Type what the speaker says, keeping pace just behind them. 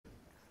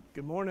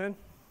Good morning.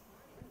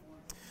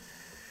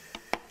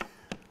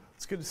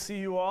 It's good to see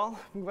you all.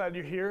 I'm glad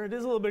you're here. It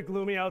is a little bit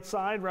gloomy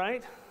outside,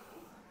 right?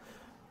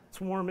 It's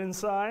warm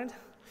inside.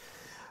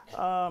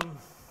 I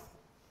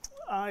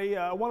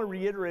want to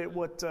reiterate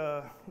what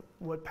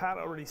Pat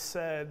already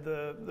said,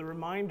 the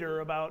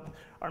reminder about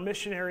our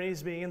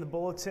missionaries being in the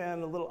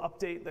bulletin, a little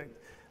update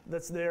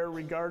that's there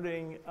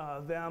regarding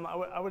them.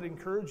 I would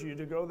encourage you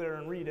to go there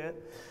and read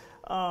it.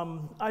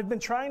 I've been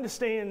trying to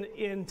stay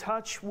in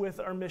touch with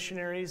our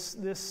missionaries.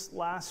 This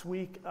last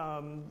week,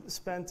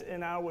 spent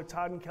an hour with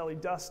Todd and Kelly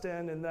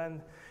Dustin, and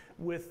then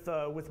with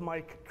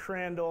Mike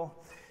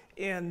Crandall.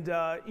 And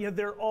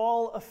they're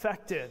all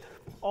affected.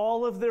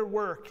 All of their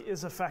work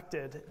is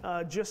affected.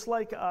 Just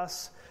like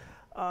us,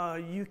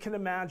 you can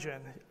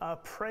imagine.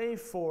 Pray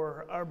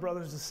for our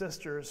brothers and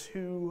sisters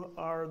who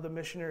are the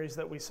missionaries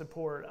that we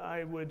support.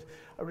 I would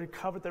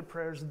covet their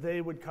prayers.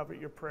 They would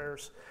covet your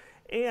prayers.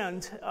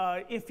 And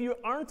if you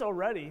aren't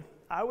already,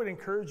 I would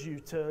encourage you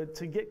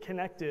to get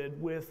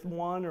connected with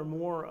one or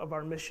more of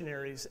our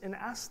missionaries and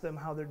ask them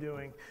how they're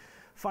doing.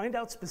 Find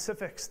out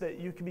specifics that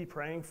you can be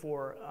praying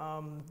for.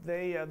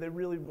 They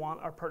really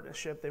want our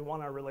partnership. They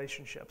want our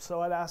relationship.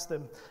 So I'd ask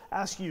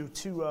you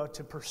to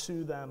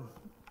pursue them.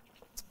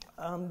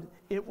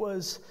 It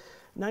was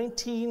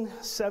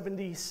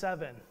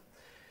 1977,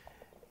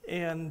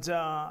 and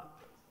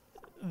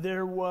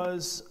there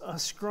was a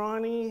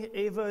scrawny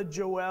Ava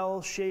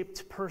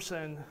Joel-shaped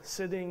person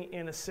sitting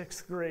in a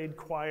 6th grade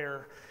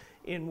choir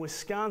in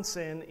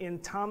Wisconsin in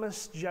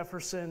Thomas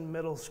Jefferson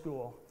Middle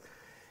School.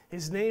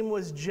 His name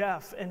was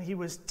Jeff, and he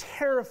was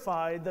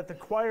terrified that the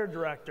choir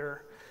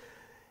director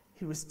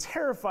was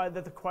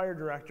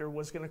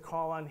going to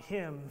call on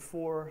him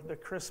for the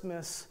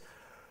Christmas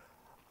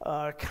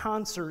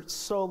concert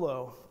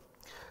solo.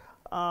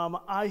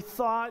 I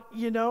thought,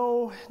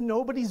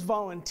 nobody's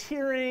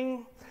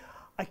volunteering.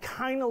 I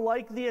kind of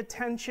like the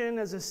attention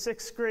as a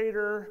 6th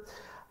grader.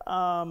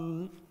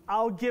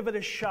 I'll give it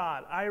a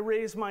shot. I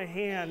raise my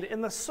hand,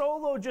 and the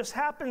solo just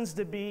happens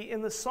to be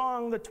in the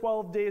song, The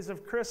 12 Days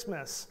of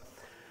Christmas.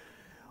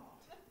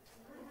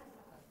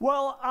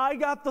 Well, I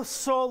got the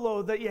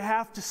solo that you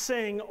have to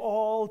sing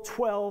all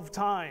 12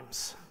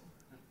 times,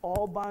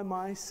 all by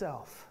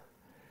myself.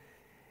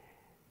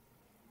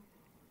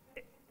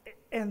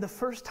 And the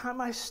first time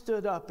I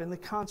stood up in the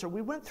concert,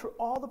 we went through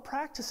all the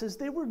practices.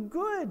 They were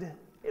good.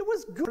 It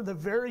was good for the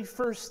very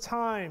first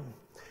time.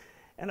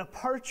 And a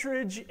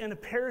partridge in a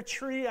pear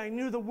tree, I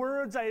knew the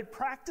words. I had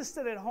practiced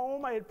it at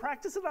home. I had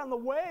practiced it on the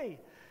way.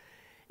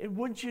 And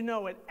wouldn't you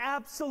know it,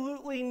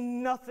 absolutely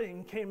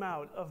nothing came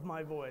out of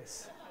my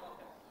voice.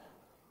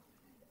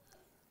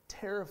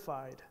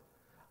 Terrified,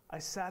 I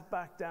sat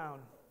back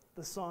down.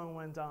 The song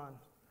went on.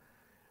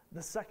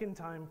 The second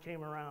time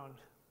came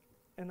around,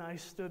 and I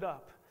stood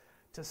up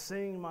to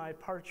sing my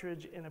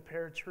partridge in a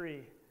pear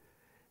tree.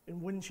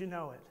 And wouldn't you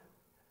know it,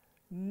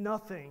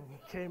 nothing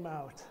came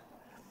out.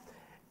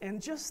 And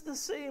just the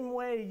same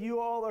way you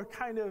all are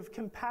kind of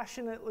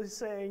compassionately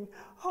saying,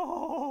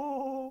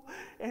 oh,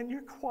 and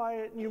you're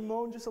quiet and you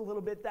moan just a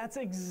little bit, that's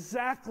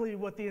exactly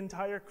what the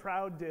entire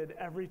crowd did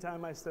every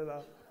time I stood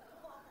up.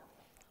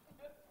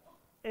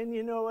 And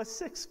a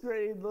 6th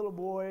grade little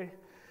boy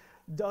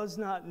does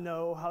not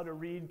know how to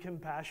read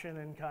compassion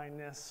and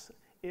kindness.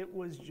 It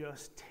was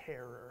just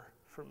terror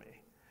for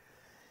me.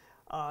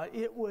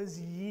 It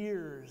was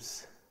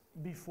years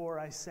before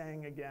I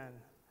sang again.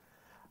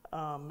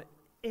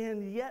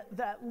 And yet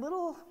that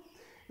little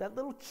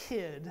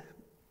kid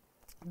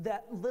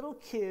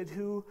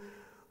who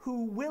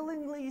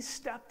willingly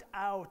stepped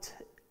out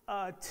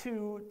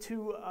to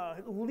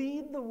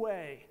lead the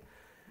way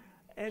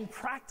and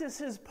practice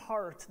his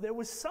part, there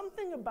was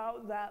something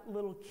about that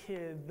little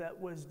kid that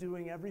was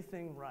doing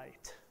everything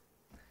right.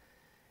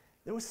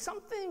 There was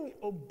something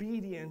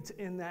obedient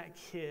in that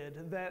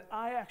kid that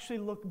I actually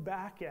look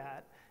back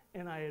at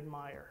and I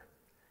admire.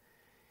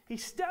 He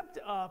stepped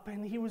up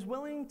and he was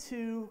willing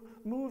to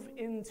move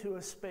into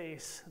a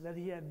space that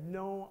he had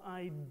no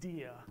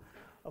idea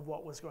of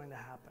what was going to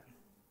happen.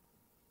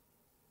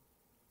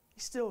 He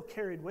still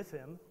carried with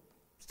him,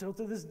 still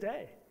to this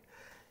day.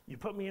 You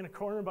put me in a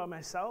corner by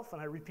myself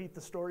and I repeat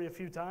the story a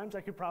few times,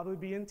 I could probably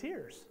be in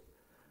tears.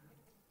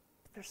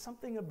 But there's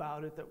something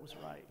about it that was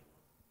right.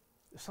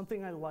 There's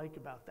something I like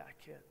about that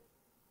kid.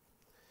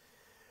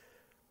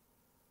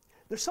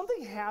 There's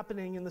something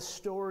happening in the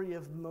story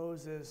of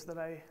Moses that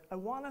I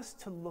want us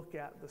to look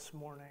at this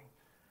morning.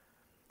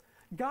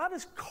 God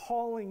is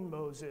calling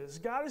Moses.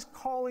 God is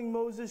calling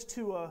Moses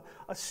to a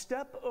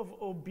step of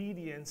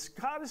obedience.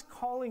 God is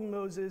calling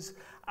Moses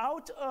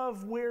out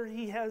of where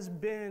he has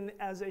been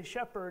as a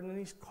shepherd, and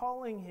he's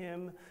calling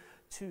him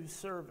to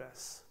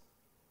service.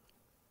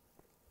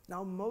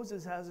 Now,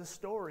 Moses has a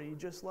story,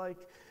 just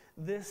like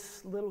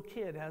this little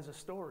kid has a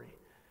story.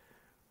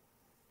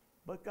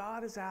 But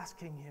God is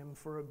asking him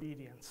for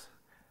obedience.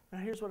 Now,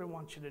 here's what I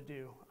want you to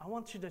do. I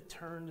want you to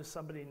turn to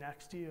somebody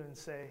next to you and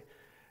say,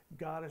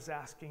 God is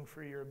asking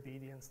for your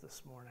obedience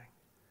this morning.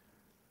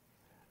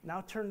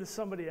 Now turn to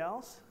somebody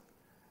else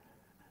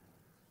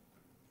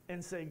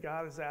and say,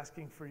 God is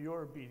asking for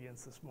your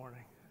obedience this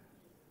morning.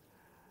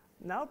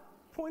 Now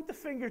point the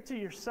finger to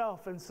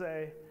yourself and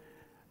say,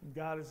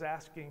 God is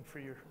asking for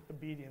your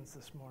obedience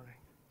this morning.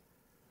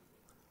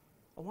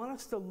 I want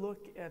us to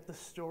look at the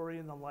story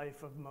in the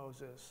life of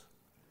Moses.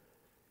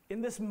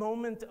 In this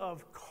moment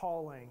of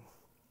calling.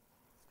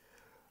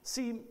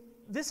 See,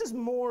 this is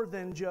more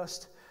than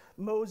just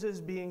Moses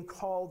being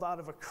called out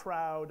of a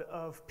crowd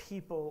of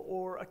people,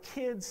 or a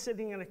kid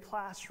sitting in a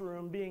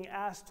classroom being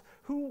asked,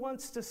 who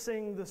wants to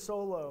sing the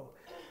solo?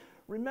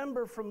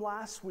 Remember from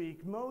last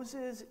week,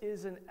 Moses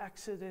is an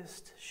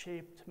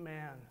Exodus-shaped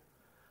man.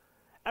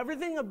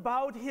 Everything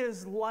about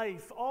his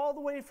life, all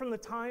the way from the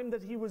time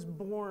that he was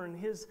born,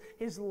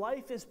 his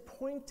life is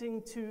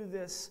pointing to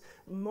this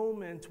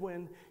moment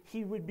when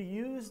he would be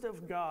used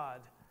of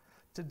God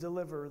to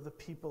deliver the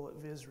people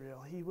of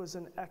Israel. He was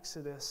an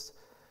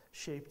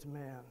Exodus-shaped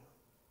man.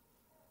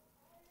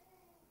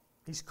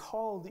 He's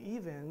called,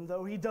 even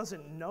though he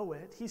doesn't know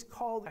it, he's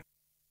called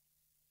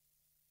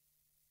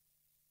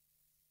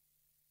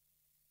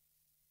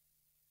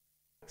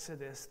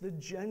Exodus, the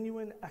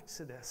genuine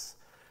Exodus.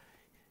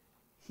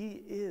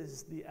 He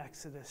is the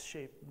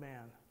Exodus-shaped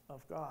man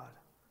of God.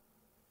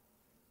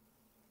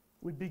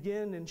 We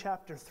begin in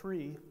chapter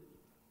 3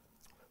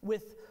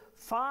 with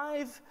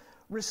 5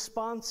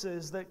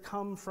 responses that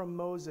come from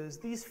Moses.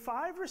 These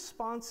 5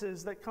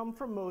 responses that come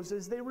from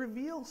Moses, they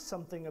reveal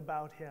something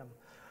about him.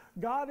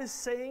 God is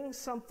saying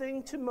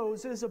something to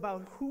Moses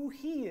about who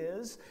he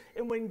is,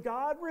 and when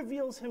God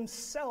reveals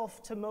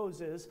himself to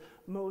Moses,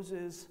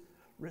 Moses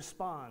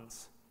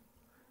responds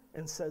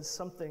and says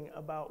something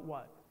about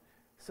what?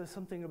 Says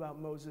something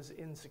about Moses'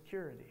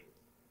 insecurity.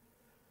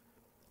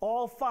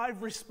 All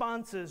 5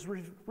 responses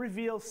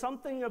reveal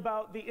something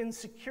about the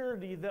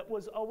insecurity that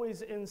was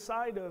always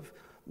inside of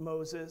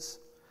Moses.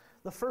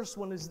 The first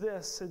one is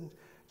this, in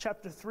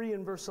chapter 3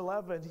 and verse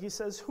 11. He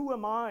says, who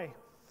am I?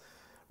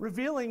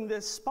 Revealing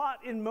this spot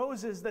in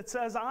Moses that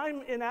says,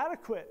 I'm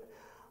inadequate.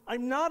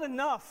 I'm not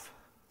enough.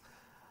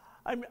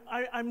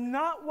 I'm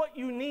not what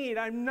you need.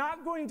 I'm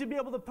not going to be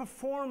able to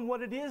perform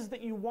what it is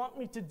that you want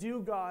me to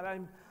do, God.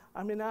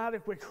 I'm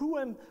inadequate. Who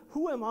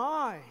am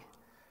I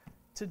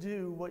to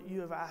do what you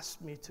have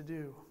asked me to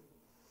do?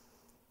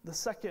 The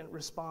second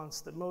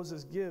response that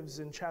Moses gives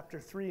in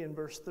chapter 3 and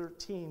verse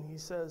 13, he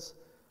says,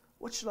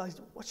 what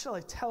shall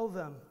I tell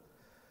them?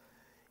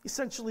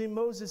 Essentially,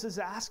 Moses is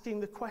asking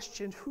the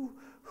question,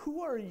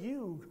 who are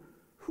you?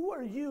 Who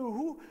are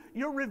you?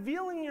 You're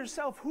revealing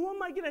yourself. Who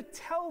am I going to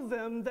tell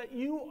them that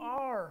you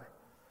are?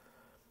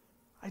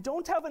 I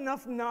don't have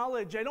enough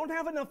knowledge. I don't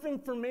have enough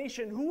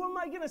information. Who am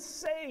I going to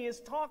say is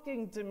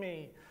talking to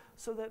me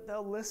so that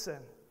they'll listen?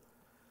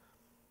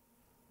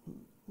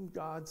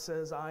 God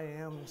says, I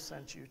am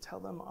sent you. Tell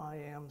them I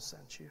am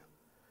sent you.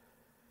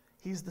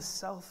 He's the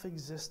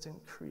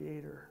self-existent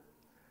creator,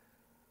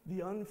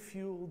 the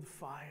unfueled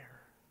fire,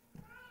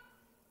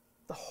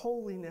 the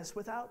holiness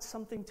without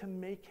something to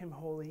make him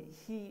holy.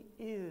 He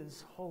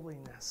is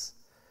holiness.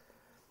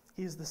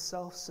 He is the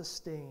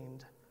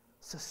self-sustained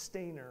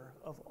sustainer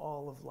of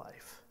all of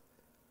life.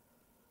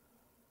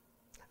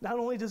 Not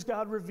only does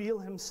God reveal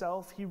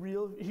himself, he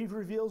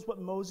reveals what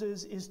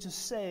Moses is to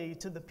say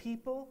to the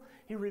people.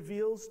 He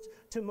reveals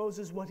to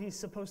Moses what he's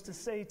supposed to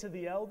say to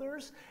the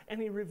elders,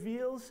 and he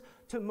reveals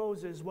to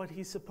Moses what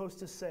he's supposed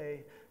to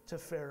say to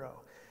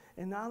Pharaoh.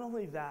 And not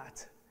only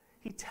that,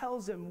 he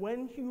tells him,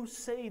 when you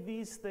say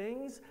these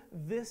things,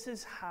 this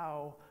is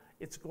how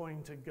it's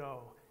going to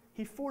go.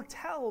 He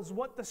foretells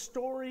what the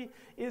story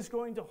is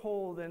going to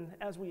hold, and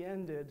as we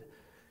ended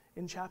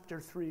in chapter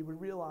 3, we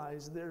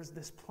realize there's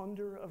this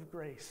plunder of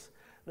grace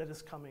that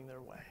is coming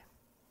their way.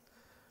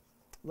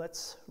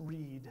 Let's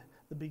read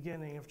the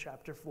beginning of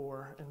chapter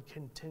 4 and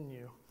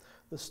continue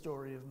the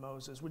story of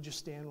Moses. Would you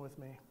stand with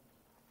me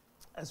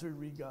as we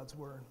read God's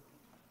word?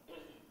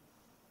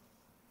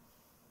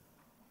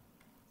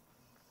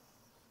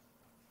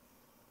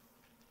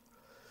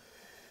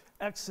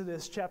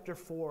 Exodus chapter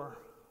 4,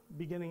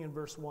 beginning in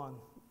verse 1.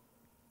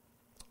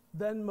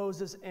 Then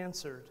Moses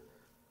answered,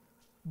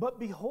 but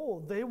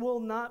behold, they will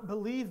not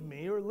believe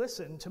me or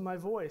listen to my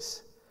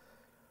voice.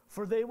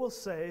 For they will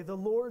say, the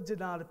Lord did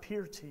not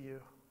appear to you.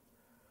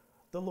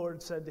 The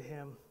Lord said to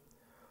him,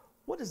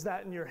 what is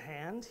that in your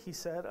hand? He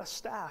said, a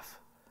staff.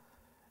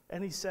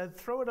 And he said,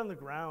 throw it on the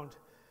ground.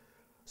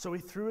 So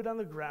he threw it on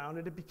the ground,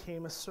 and it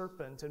became a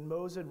serpent, and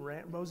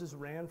Moses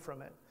ran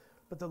from it.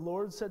 But the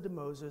Lord said to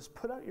Moses,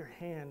 put out your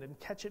hand and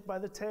catch it by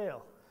the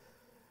tail.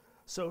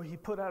 So he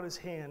put out his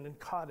hand and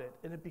caught it,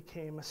 and it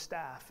became a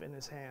staff in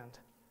his hand.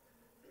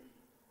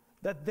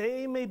 That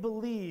they may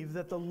believe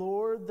that the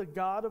Lord, the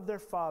God of their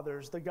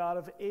fathers, the God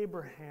of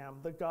Abraham,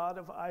 the God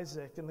of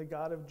Isaac, and the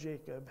God of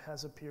Jacob,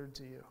 has appeared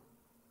to you.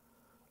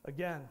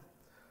 Again,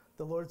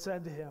 the Lord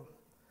said to him,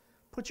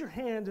 put your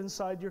hand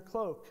inside your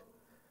cloak.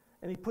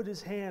 And he put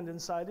his hand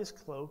inside his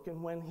cloak,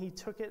 and when he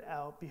took it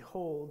out,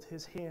 behold,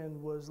 his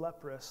hand was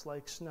leprous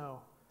like snow.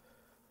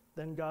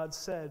 Then God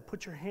said,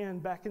 put your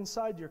hand back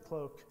inside your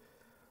cloak.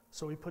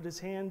 So he put his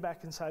hand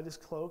back inside his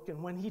cloak,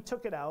 and when he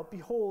took it out,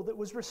 behold, it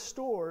was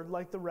restored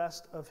like the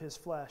rest of his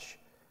flesh.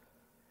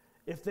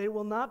 If they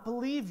will not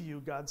believe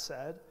you, God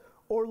said,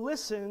 or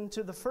listen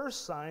to the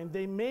first sign,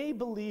 they may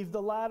believe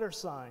the latter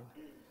sign.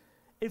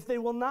 If they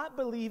will not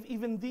believe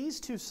even these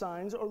two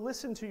signs or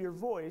listen to your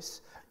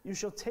voice, you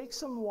shall take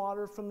some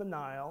water from the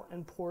Nile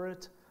and pour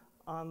it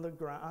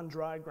on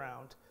dry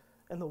ground,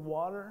 and the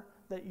water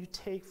that you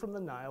take from the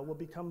Nile will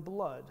become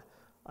blood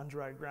on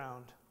dry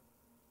ground.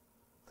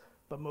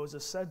 But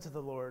Moses said to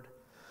the Lord,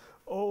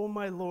 "O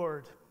my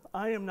Lord,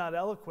 I am not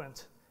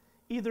eloquent,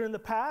 either in the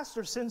past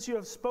or since you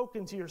have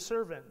spoken to your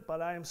servant,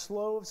 but I am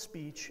slow of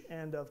speech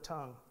and of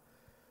tongue."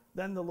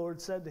 Then the Lord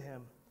said to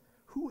him,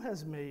 "Who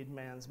has made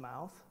man's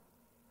mouth?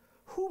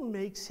 Who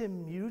makes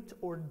him mute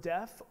or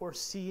deaf or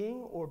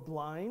seeing or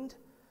blind?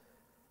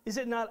 Is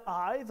it not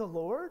I, the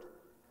Lord?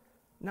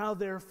 Now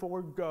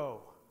therefore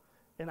go,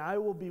 and I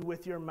will be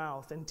with your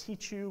mouth and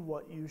teach you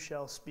what you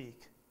shall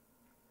speak."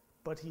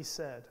 But he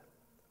said,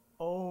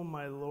 "O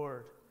my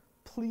Lord,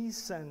 please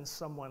send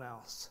someone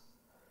else."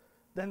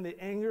 Then the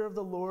anger of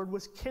the Lord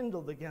was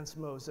kindled against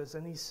Moses,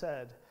 and he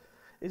said,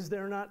 "Is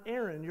there not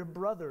Aaron, your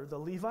brother, the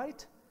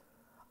Levite?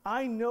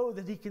 I know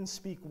that he can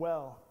speak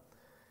well.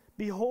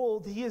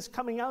 Behold, he is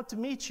coming out to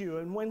meet you,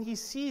 and when he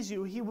sees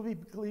you, he will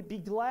be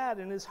glad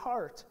in his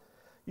heart.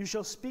 You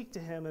shall speak to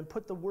him and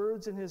put the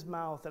words in his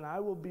mouth, and I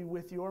will be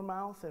with your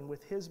mouth and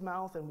with his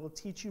mouth, and will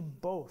teach you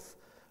both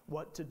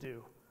what to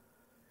do.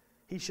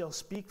 He shall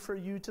speak for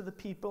you to the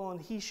people,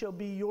 and he shall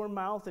be your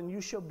mouth, and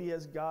you shall be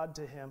as God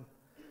to him.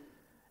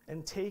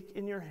 And take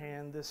in your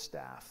hand this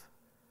staff,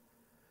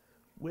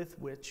 with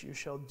which you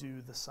shall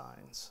do the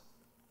signs."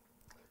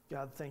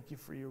 God, thank you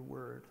for your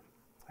word.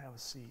 Have a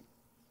seat.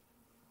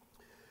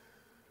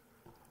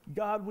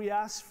 God, we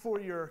ask for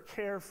your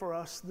care for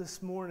us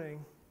this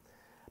morning.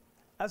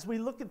 As we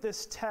look at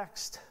this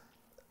text,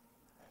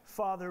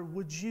 Father,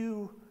 would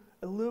you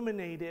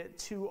illuminate it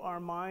to our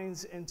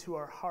minds and to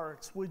our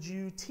hearts? Would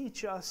you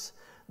teach us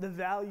the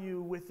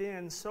value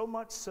within, so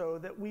much so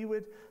that we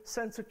would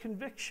sense a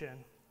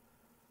conviction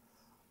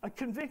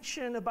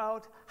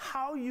about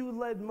how you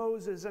led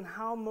Moses and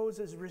how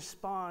Moses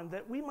responded,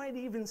 that we might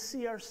even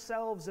see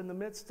ourselves in the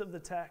midst of the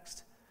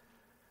text.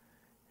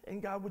 And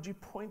God, would you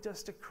point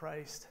us to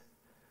Christ?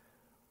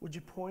 Would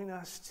you point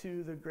us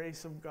to the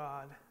grace of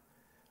God?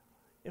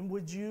 And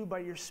would you, by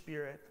your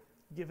Spirit,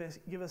 give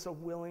us a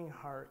willing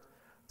heart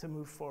to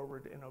move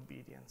forward in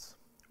obedience?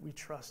 We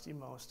trust you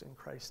most in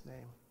Christ's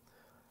name.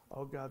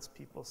 All God's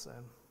people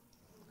said,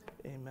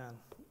 amen.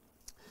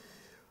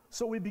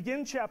 So we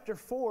begin chapter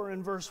 4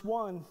 in verse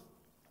 1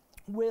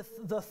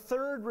 with the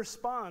third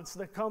response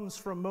that comes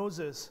from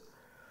Moses.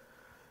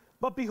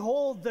 "But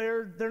behold,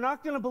 they're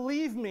not going to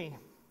believe me.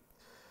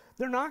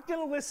 They're not going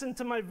to listen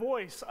to my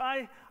voice.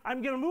 I'm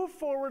going to move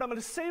forward. I'm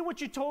going to say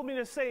what you told me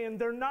to say, and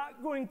they're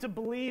not going to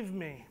believe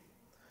me."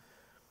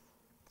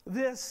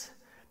 This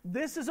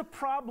is a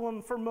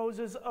problem for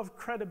Moses of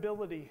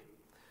credibility.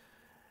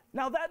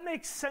 Now that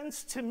makes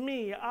sense to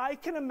me. I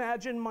can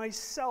imagine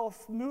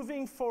myself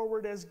moving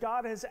forward as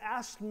God has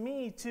asked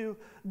me to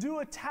do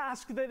a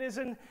task that is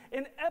an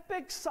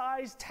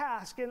epic-sized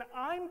task, and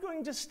I'm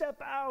going to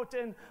step out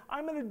and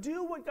I'm going to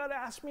do what God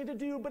asked me to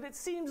do, but it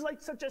seems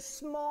like such a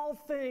small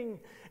thing.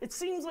 It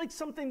seems like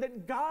something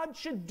that God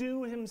should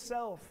do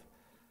himself.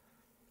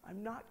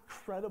 I'm not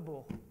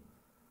credible.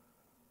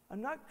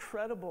 I'm not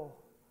credible.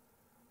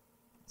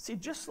 See,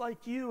 just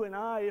like you and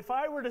I, if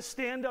I were to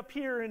stand up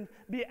here and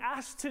be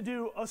asked to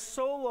do a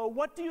solo,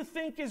 what do you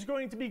think is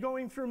going to be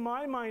going through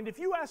my mind? If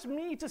you ask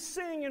me to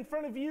sing in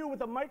front of you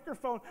with a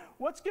microphone,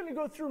 what's going to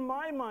go through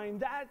my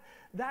mind?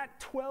 That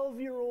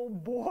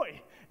 12-year-old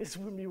boy is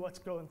going to be what's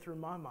going through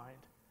my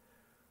mind.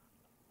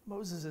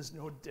 Moses is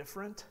no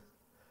different.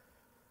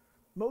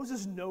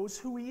 Moses knows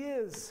who he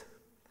is.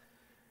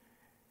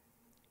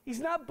 He's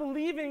not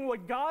believing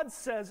what God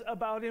says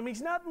about him.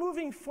 He's not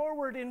moving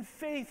forward in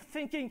faith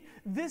thinking,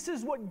 this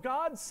is what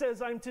God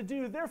says I'm to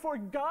do, therefore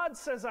God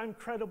says I'm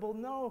credible.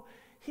 No,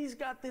 he's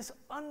got this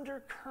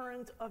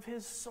undercurrent of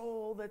his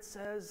soul that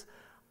says,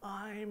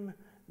 I'm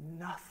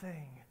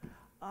nothing.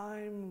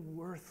 I'm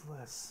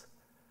worthless.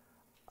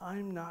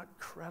 I'm not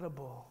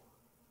credible.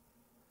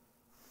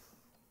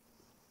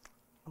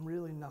 I'm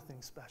really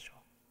nothing special.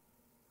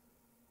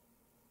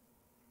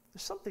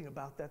 There's something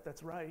about that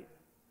that's right?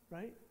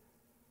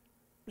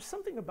 There's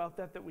something about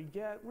that we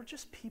get. We're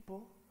just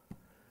people.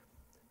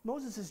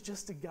 Moses is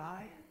just a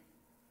guy.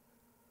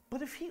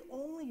 But if he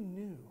only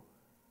knew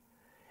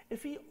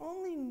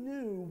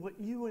what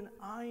you and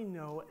I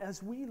know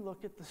as we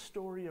look at the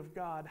story of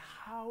God,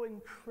 how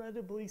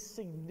incredibly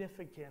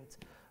significant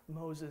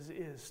Moses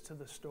is to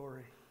the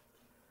story.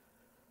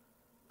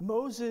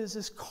 Moses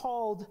is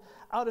called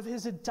out of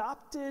his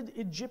adopted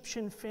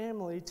Egyptian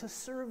family to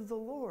serve the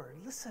Lord.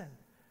 Listen.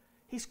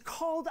 He's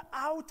called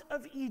out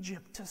of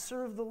Egypt to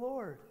serve the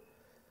Lord.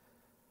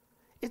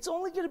 It's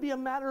only going to be a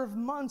matter of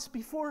months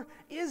before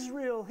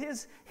Israel,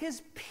 his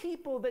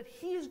people that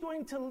he is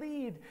going to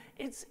lead,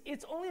 it's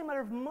only a matter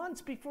of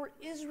months before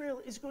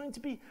Israel is going to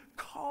be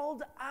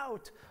called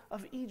out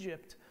of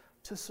Egypt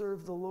to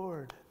serve the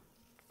Lord.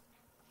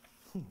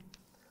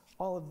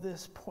 All of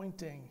this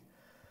pointing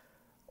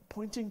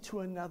to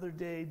another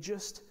day,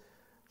 just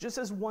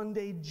as one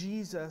day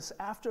Jesus,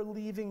 after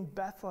leaving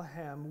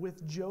Bethlehem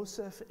with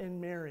Joseph and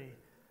Mary,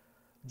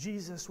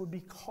 Jesus would be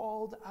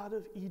called out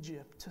of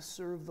Egypt to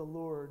serve the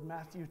Lord.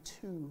 Matthew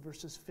 2,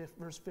 verse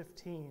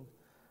 15.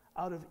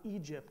 Out of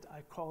Egypt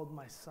I called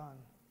my son.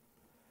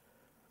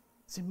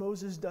 See,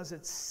 Moses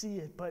doesn't see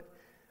it, but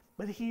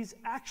he's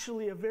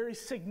actually a very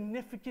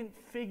significant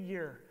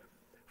figure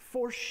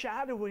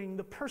foreshadowing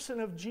the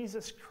person of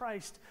Jesus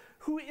Christ,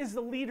 who is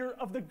the leader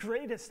of the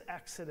greatest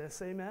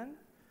exodus. Amen?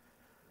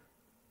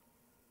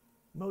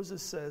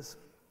 Moses says,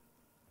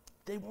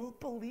 they won't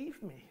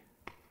believe me.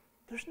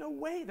 There's no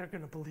way they're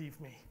going to believe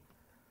me.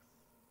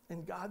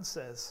 And God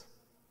says,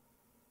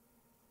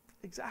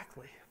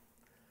 exactly.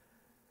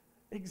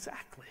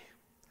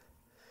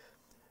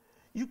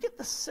 You get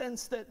the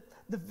sense that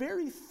the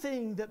very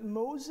thing that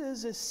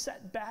Moses is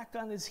set back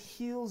on his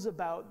heels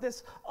about,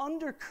 this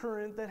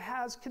undercurrent that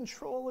has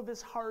control of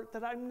his heart,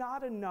 that I'm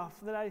not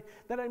enough, that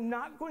I'm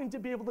not going to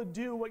be able to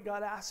do what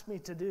God asked me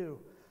to do,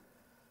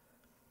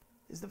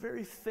 is the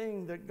very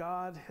thing that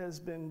God has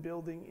been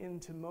building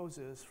into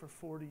Moses for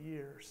 40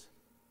 years.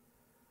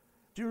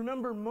 Do you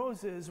remember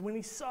Moses, when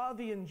he saw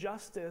the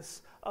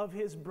injustice of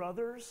his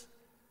brothers?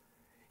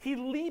 He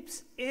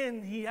leaps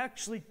in, he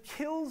actually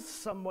kills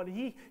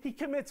somebody. He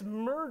commits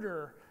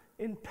murder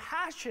in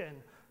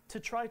passion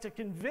to try to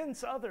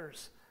convince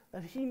others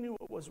that he knew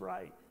what was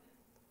right.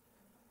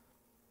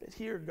 But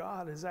here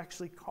God is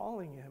actually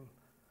calling him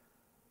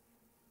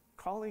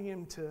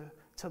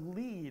to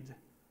lead,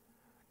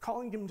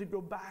 calling him to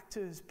go back to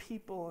his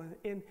people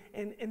and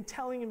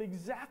telling him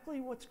exactly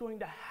what's going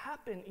to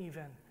happen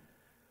even.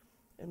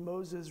 And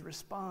Moses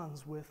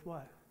responds with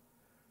what?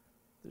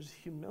 There's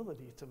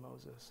humility to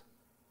Moses.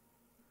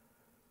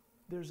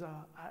 There's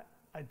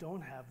I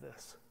don't have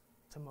this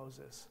to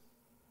Moses.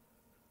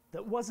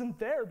 That wasn't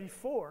there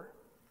before.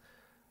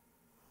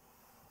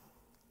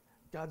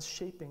 God's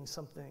shaping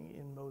something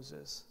in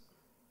Moses.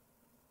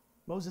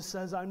 Moses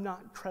says, I'm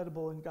not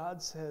credible. And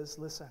God says,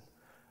 listen,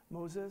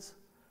 Moses,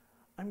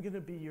 I'm going to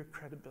be your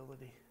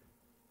credibility.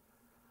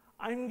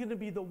 I'm going to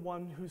be the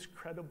one who's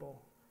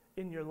credible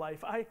in your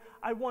life.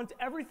 I want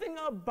everything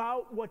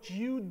about what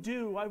you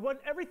do. I want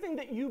everything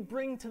that you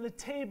bring to the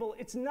table.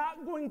 It's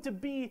not going to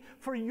be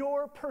for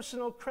your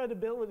personal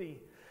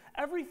credibility.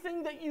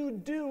 Everything that you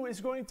do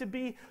is going to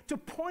be to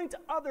point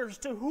others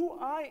to who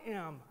I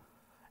am.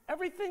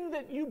 Everything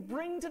that you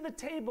bring to the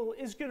table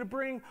is going to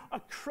bring a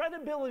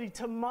credibility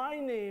to my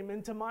name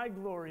and to my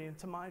glory and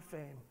to my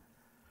fame.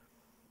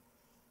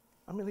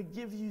 I'm going to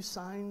give you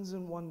signs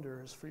and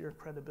wonders for your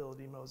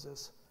credibility,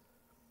 Moses.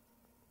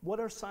 What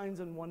are signs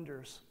and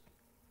wonders?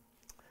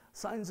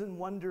 Signs and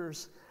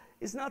wonders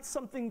is not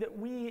something that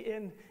we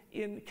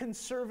in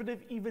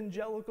conservative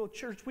evangelical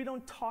church, we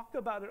don't talk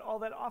about it all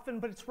that often,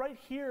 but it's right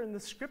here in the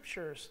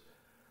scriptures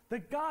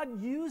that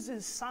God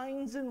uses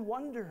signs and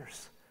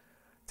wonders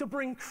to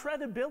bring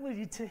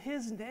credibility to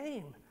his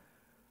name.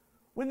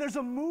 When there's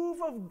a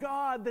move of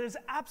God that is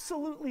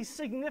absolutely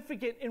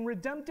significant in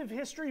redemptive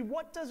history,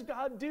 what does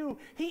God do?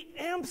 He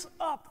amps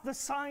up the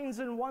signs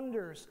and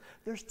wonders.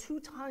 There's 2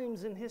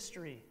 times in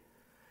history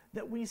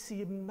that we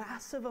see a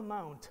massive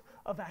amount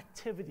of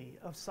activity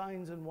of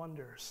signs and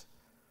wonders.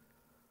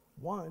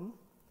 One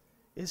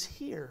is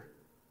here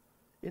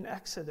in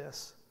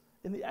Exodus,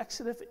 in the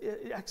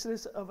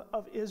Exodus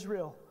of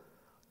Israel.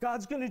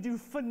 God's going to do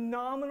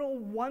phenomenal,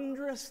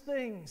 wondrous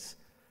things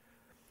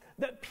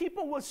that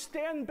people will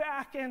stand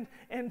back and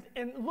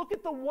look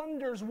at the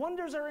wonders.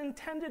 Wonders are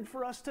intended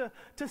for us to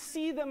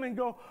see them and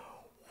go,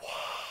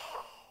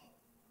 wow,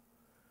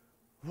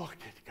 look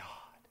at God.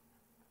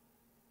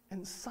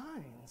 And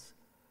signs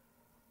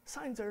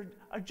are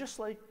just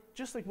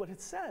like what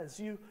it says.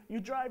 You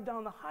drive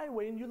down the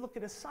highway and you look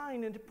at a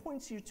sign and it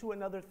points you to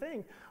another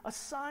thing. A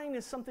sign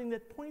is something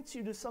that points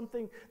you to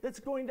something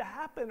that's going to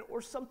happen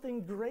or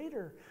something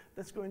greater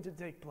that's going to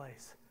take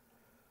place.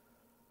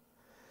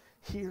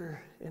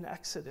 Here in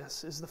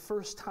Exodus is the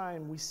first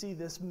time we see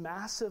this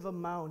massive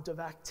amount of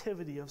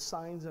activity of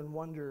signs and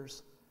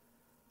wonders.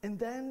 And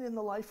then in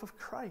the life of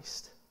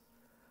Christ,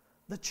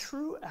 the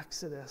true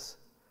Exodus,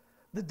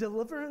 the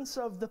deliverance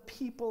of the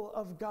people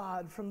of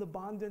God from the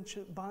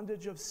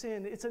bondage of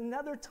sin. It's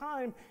another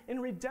time in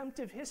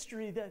redemptive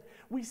history that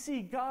we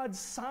see God's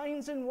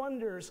signs and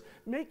wonders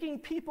making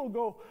people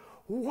go,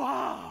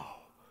 wow,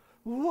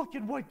 look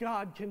at what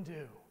God can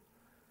do.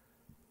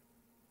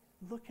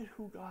 Look at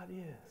who God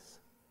is.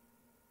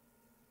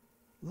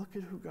 Look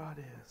at who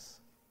God is.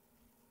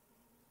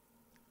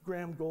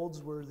 Graham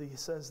Goldsworthy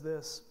says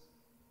this.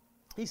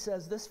 He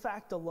says, this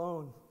fact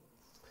alone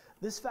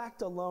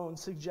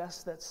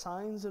suggests that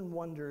signs and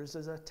wonders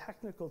is a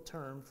technical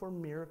term for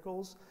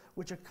miracles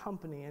which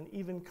accompany and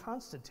even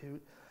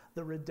constitute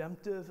the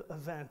redemptive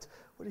event.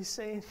 What he's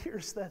saying here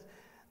is that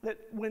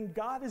when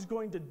God is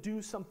going to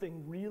do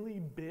something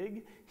really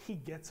big, he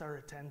gets our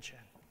attention.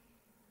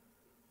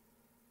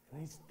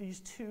 And these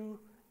two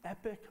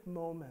epic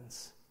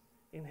moments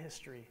in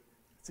history,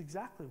 it's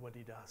exactly what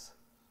he does.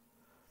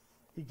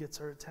 He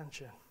gets our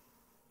attention.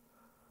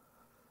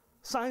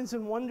 Signs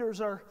and wonders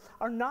are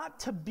not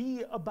to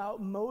be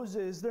about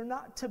Moses. They're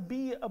not to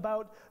be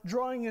about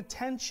drawing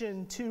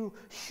attention to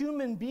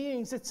human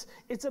beings.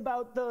 It's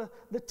about the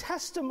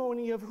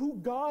testimony of who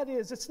God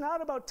is. It's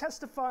not about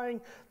testifying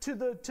to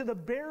the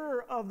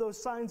bearer of those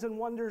signs and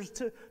wonders,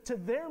 to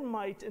their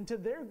might and to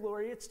their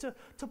glory. It's to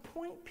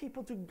point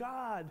people to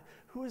God,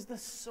 who is the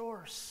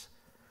source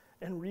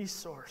and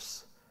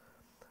resource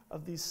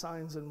of these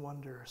signs and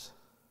wonders.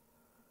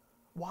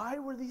 Why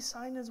were these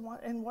signs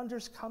and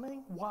wonders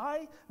coming?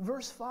 Why?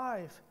 Verse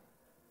 5.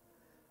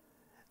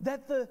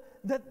 That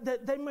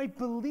they might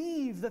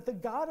believe that the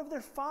God of their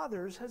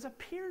fathers has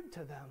appeared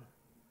to them.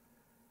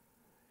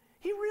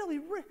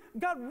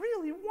 God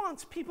really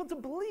wants people to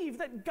believe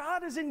that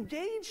God is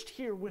engaged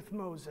here with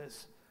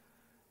Moses.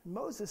 And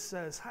Moses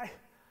says,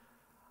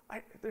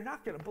 they're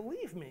not going to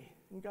believe me.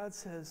 And God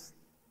says,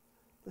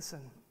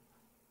 listen,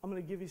 I'm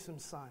going to give you some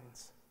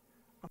signs.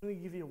 I'm going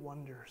to give you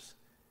wonders.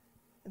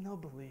 And they'll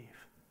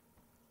believe.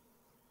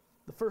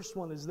 The first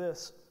one is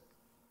this.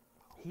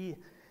 He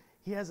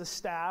has a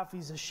staff.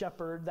 He's a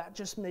shepherd. That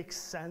just makes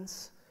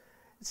sense.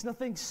 It's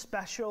nothing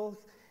special.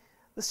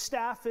 The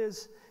staff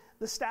is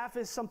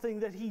something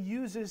that he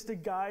uses to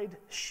guide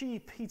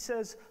sheep. He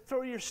says,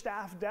 throw your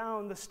staff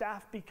down. The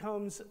staff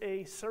becomes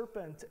a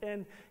serpent.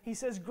 And he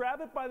says,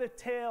 grab it by the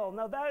tail.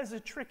 Now that is a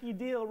tricky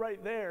deal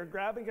right there,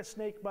 grabbing a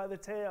snake by the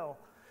tail.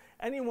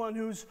 Anyone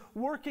who's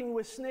working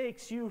with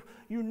snakes, you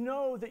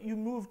know that you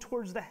move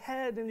towards the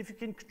head, and if you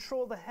can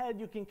control the head,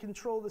 you can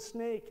control the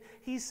snake.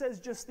 He says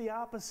just the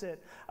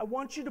opposite. I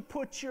want you to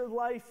put your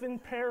life in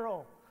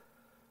peril.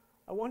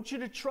 I want you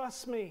to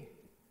trust me.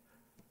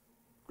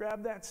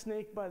 Grab that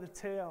snake by the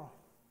tail,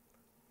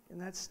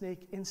 and that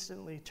snake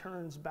instantly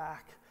turns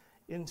back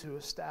into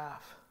a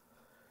staff.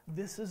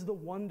 This is the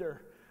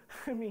wonder.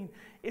 I mean,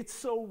 it's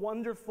so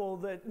wonderful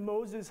that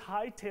Moses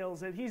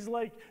hightails it. He's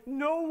like,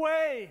 no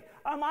way,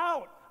 I'm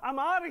out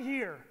of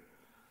here.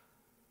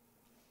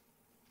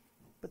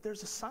 But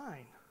there's a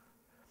sign.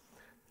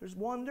 There's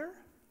wonder, and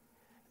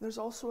there's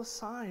also a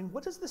sign.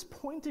 What is this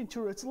pointing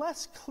to? It's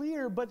less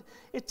clear, but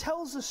it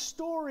tells a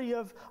story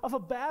of a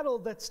battle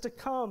that's to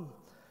come.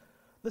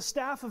 The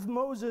staff of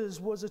Moses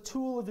was a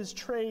tool of his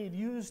trade,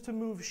 used to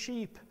move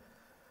sheep.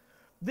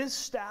 This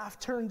staff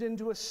turned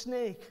into a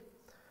snake.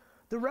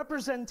 The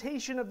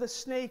representation of the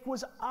snake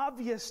was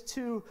obvious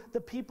to the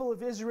people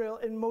of Israel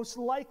and most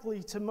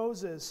likely to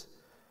Moses.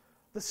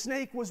 The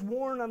snake was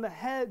worn on the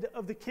head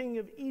of the king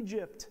of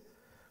Egypt.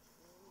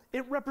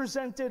 It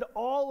represented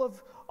all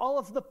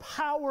of the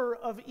power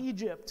of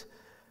Egypt.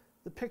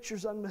 The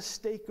picture's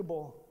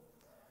unmistakable.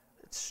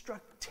 It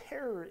struck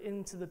terror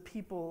into the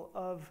people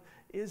of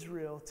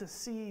Israel to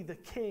see the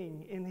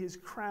king in his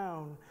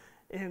crown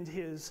and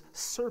his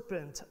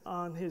serpent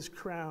on his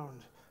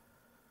crown.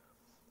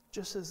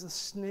 Just as the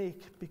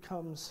snake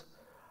becomes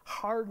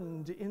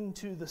hardened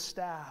into the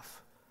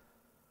staff,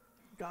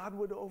 God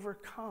would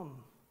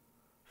overcome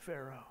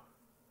Pharaoh.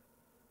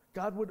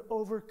 God would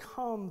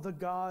overcome the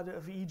god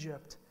of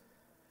Egypt.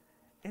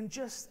 And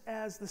just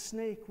as the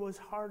snake was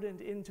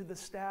hardened into the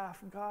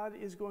staff, God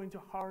is going to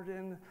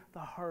harden the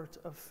heart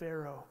of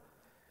Pharaoh.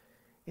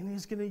 And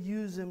he's going to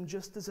use him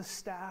just as a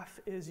staff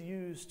is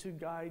used to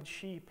guide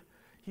sheep.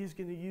 He's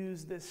going to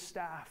use this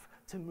staff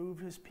to move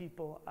his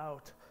people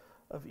out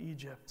of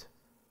Egypt.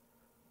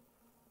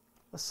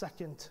 A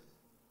second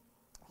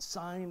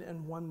sign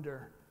and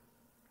wonder.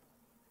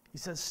 He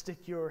says,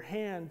 stick your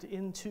hand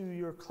into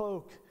your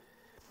cloak.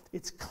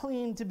 It's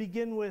clean to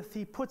begin with.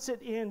 He puts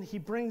it in, he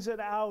brings it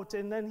out,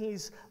 and then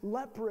he's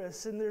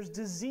leprous, and there's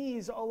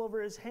disease all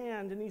over his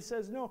hand. And he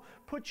says, no,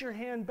 put your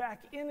hand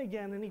back in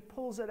again, and he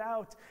pulls it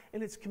out,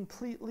 and it's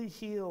completely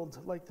healed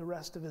like the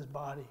rest of his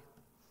body.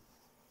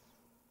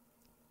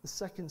 The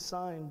second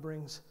sign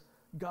brings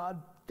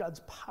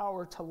God's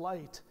power to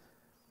light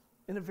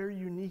in a very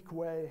unique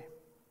way.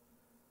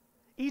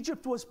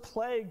 Egypt was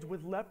plagued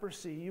with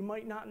leprosy. You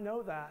might not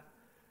know that.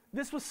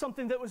 This was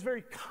something that was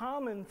very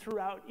common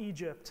throughout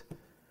Egypt.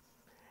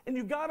 And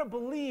you got to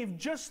believe,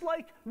 just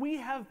like we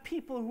have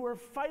people who are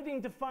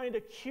fighting to find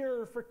a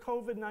cure for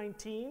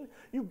COVID-19,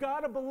 you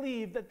got to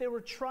believe that they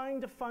were trying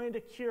to find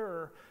a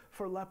cure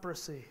for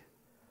leprosy.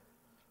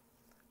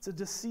 It's a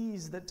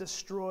disease that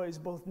destroys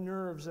both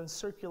nerves and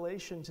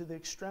circulation to the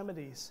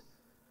extremities.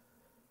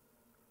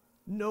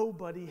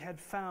 Nobody had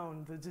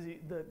found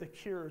the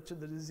cure to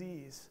the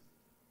disease.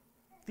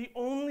 The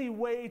only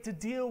way to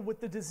deal with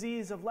the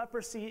disease of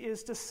leprosy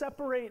is to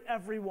separate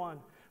everyone.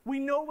 We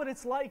know what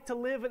it's like to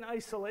live in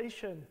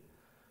isolation.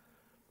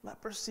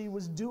 Leprosy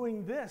was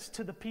doing this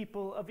to the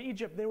people of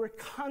Egypt. They were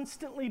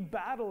constantly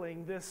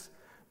battling this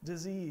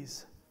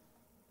disease.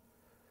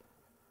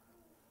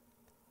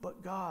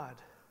 But God,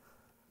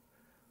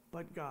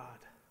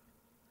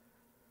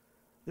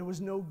 There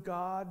was no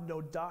God,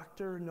 no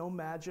doctor, no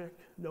magic,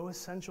 no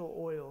essential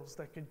oils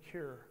that could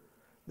cure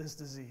this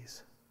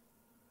disease.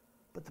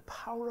 But the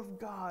power of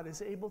God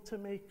is able to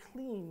make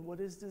clean what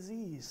is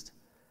diseased.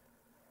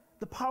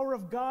 The power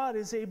of God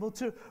is able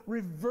to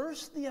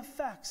reverse the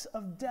effects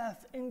of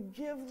death and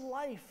give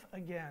life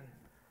again.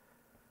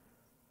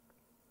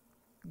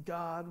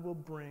 God will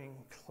bring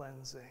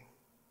cleansing.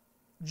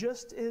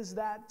 Just as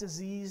that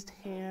diseased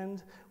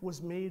hand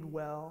was made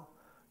well,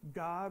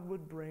 God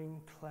would bring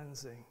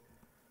cleansing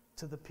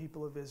to the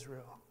people of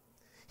Israel.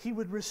 He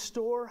would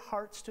restore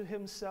hearts to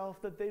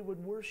himself that they would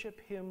worship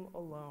him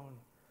alone.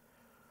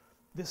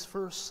 This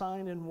first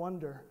sign and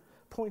wonder,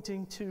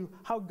 pointing to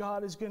how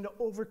God is going to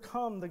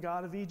overcome the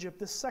god of Egypt.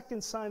 The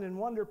second sign and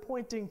wonder,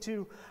 pointing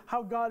to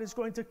how God is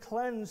going to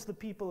cleanse the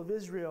people of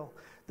Israel.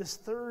 This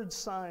third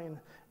sign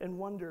and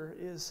wonder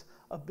is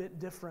a bit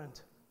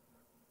different,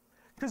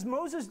 because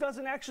Moses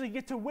doesn't actually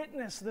get to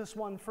witness this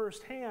one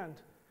firsthand.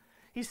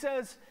 He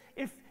says,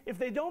 if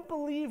they don't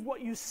believe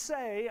what you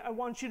say, I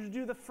want you to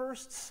do the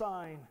first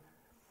sign.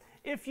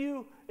 If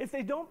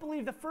they don't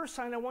believe the first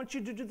sign, I want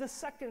you to do the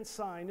second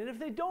sign. And if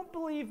they don't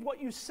believe what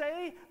you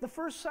say, the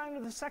first sign or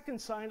the second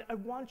sign, I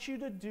want you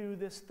to do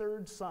this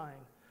third sign.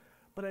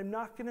 But I'm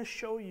not going to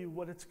show you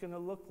what it's going to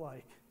look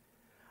like.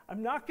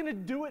 I'm not going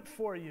to do it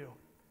for you.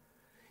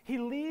 He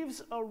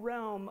leaves a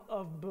realm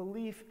of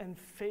belief and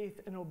faith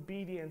and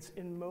obedience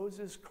in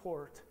Moses'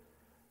 court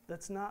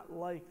that's not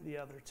like the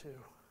other two.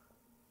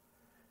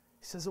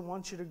 He says, I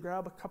want you to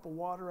grab a cup of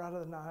water out of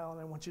the Nile, and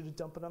I want you to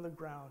dump it on the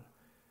ground,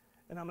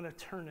 and I'm going to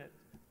turn it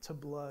to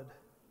blood.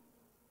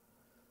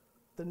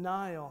 The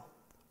Nile,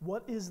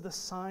 what is the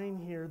sign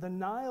here? The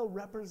Nile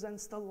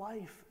represents the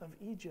life of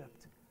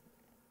Egypt.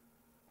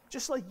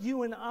 Just like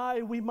you and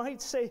I, we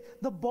might say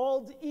the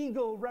bald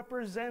eagle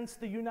represents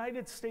the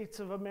United States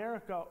of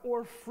America,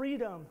 or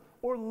freedom,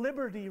 or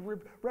liberty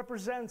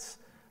represents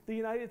the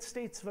United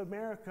States of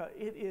America.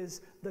 It is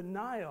the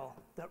Nile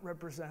that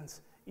represents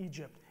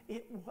Egypt.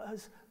 It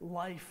was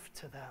life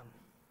to them.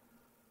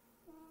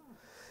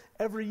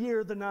 Every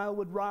year the Nile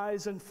would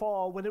rise and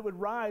fall. When it would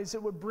rise,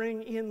 it would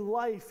bring in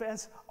life,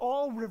 as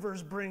all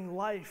rivers bring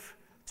life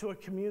to a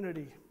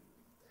community.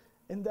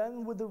 And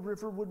then when the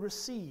river would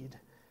recede,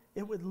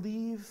 it would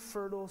leave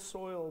fertile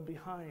soil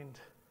behind.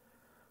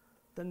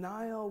 The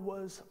Nile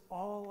was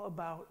all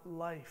about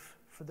life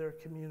for their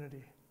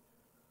community.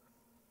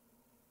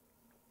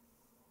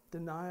 The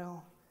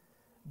Nile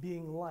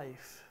being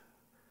life.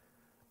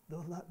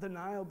 The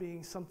Nile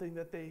being something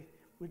that they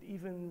would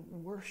even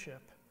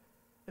worship.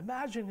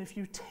 Imagine if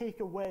you take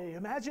away,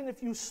 imagine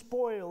if you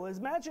spoil,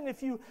 imagine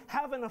if you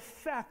have an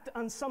effect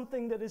on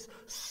something that is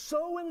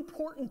so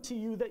important to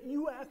you that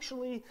you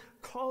actually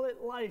call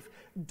it life.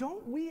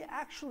 Don't we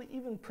actually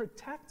even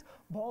protect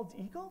bald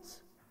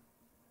eagles?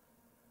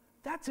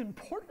 That's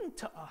important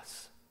to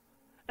us.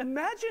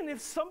 Imagine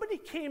if somebody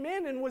came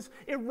in and was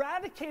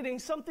eradicating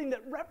something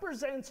that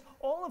represents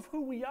all of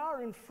who we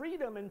are in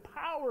freedom and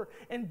power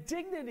and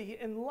dignity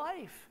and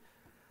life.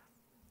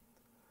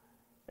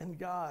 And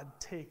God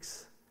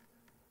takes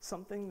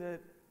something that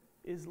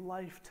is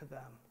life to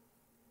them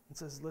and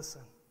says,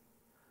 listen,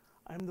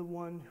 I'm the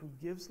one who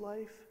gives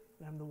life,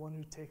 and I'm the one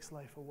who takes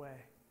life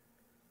away.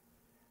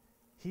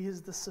 He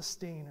is the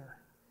sustainer.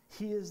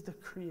 He is the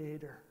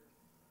creator.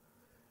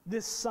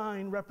 This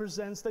sign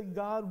represents that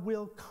God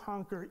will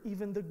conquer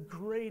even the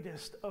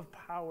greatest of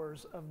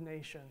powers of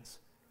nations.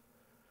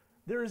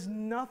 There is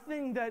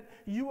nothing that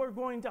you are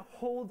going to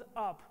hold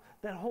up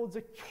that holds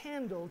a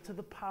candle to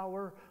the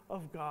power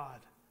of God.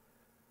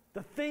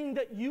 The thing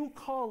that you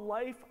call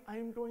life, I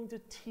am going to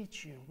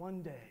teach you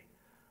one day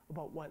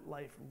about what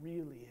life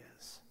really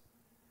is.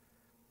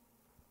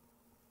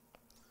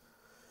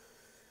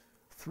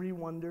 3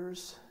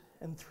 wonders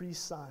and 3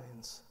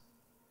 signs.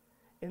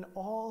 And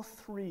all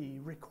 3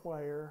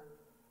 require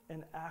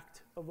an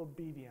act of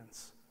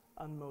obedience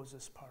on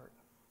Moses' part.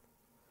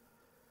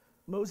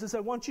 Moses, I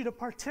want you to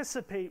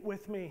participate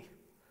with me.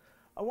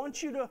 I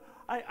want you to,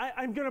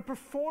 I'm going to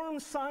perform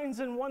signs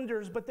and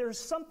wonders, but there's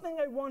something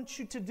I want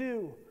you to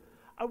do.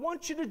 I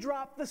want you to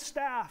drop the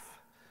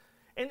staff.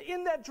 And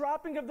in that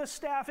dropping of the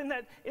staff, in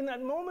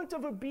that moment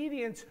of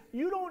obedience,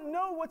 you don't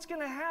know what's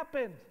going to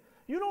happen.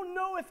 You don't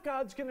know if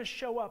God's going to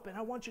show up, and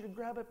I want you to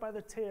grab it by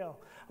the tail.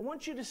 I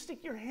want you to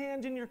stick your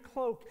hand in your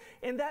cloak,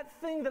 and that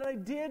thing that I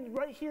did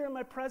right here in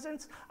my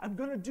presence, I'm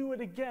going to do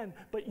it again,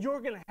 but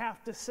you're going to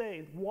have to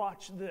say,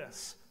 watch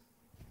this.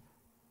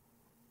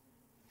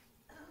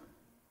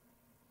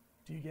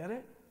 Do you get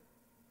it?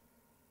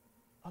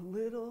 A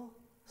little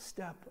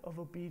step of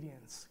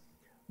obedience.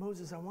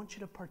 Moses, I want you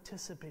to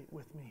participate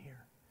with me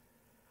here.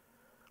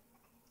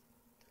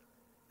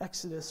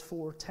 Exodus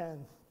 4:10.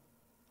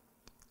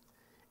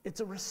 It's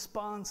a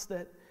response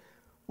that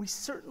we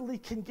certainly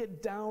can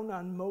get down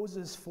on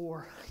Moses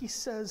for. He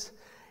says,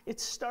 it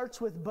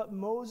starts with, but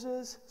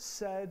Moses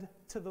said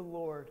to the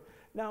Lord.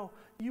 Now,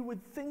 you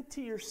would think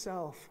to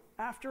yourself,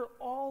 after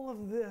all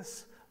of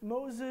this,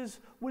 Moses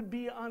would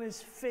be on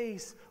his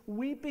face,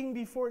 weeping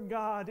before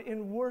God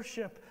in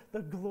worship,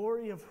 the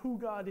glory of who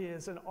God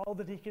is and all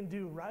that he can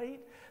do, right?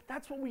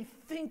 That's what we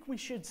think we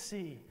should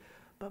see.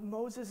 But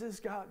Moses has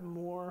got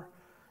more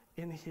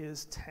in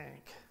his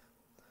tank.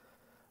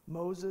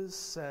 Moses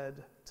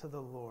said to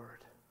the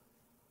Lord,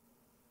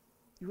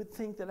 you would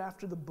think that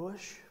after the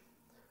bush,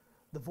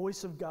 the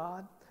voice of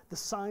God, the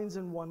signs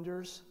and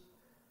wonders,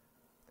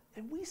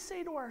 and we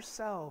say to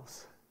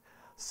ourselves,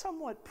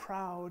 somewhat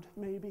proud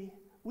maybe,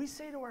 we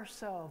say to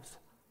ourselves,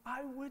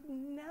 I would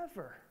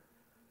never,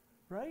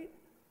 right?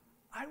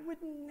 I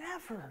would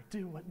never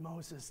do what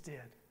Moses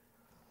did.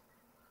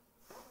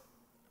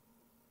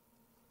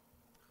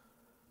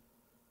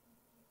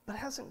 But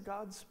hasn't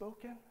God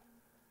spoken?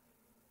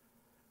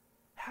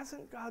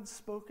 Hasn't God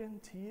spoken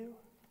to you?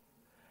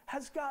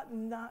 Has God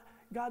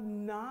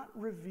not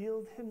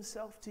revealed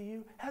himself to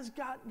you? Has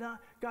God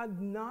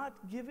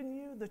not given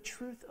you the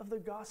truth of the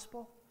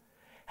gospel?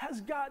 Has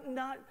God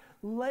not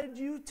led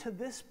you to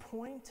this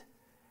point?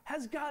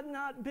 Has God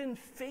not been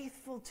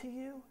faithful to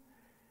you?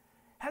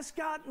 Has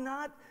God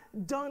not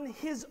done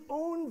his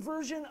own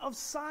version of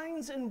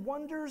signs and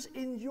wonders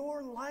in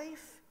your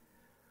life?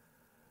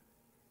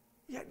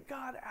 Yet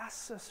God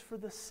asks us for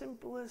the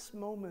simplest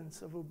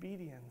moments of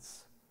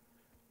obedience.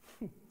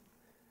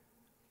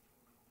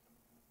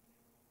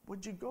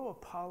 Would you go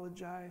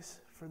apologize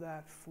for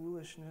that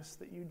foolishness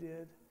that you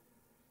did?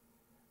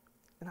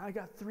 And I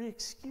got 3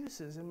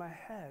 excuses in my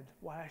head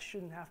why I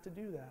shouldn't have to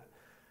do that.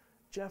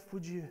 Jeff,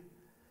 would you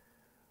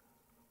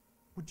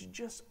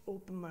just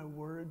open my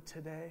word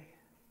today?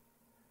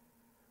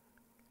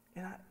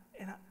 And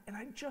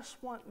I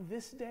just want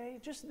this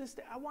day,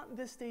 I want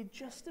this day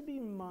just to be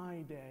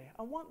my day.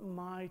 I want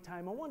my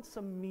time. I want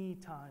some me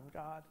time,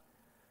 God.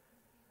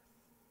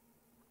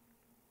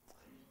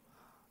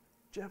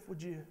 Jeff,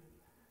 would you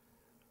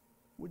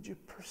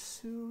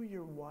pursue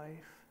your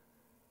wife?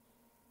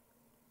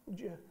 Would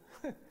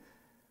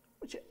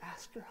you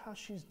ask her how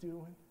she's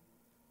doing?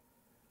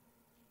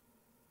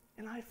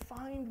 And I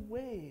find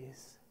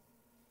ways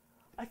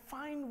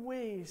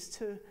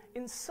to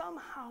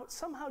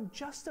somehow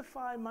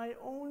justify my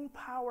own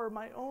power,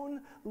 my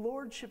own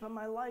lordship in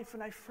my life,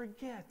 and I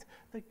forget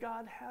that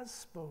God has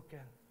spoken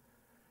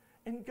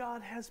and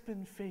God has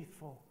been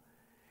faithful.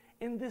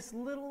 In this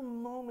little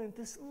moment,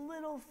 this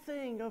little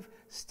thing of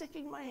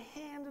sticking my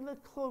hand in the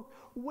cloak,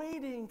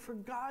 waiting for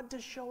God to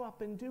show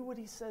up and do what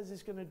he says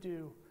he's going to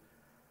do,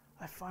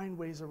 I find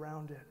ways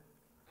around it.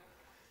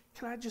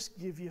 Can I just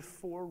give you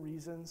 3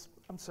 reasons?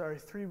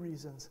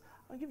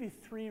 I'll give you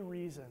 3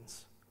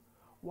 reasons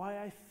why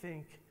I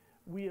think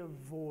we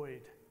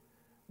avoid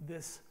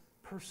this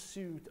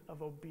pursuit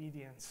of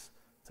obedience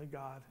to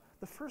God.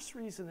 The first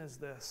reason is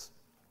this.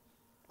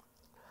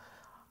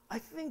 I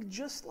think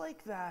just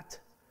like that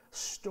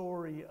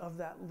story of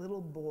that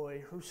little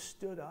boy who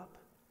stood up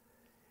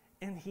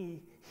and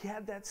he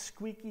had that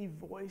squeaky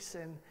voice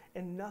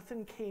and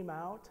nothing came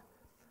out,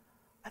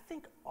 I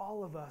think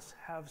all of us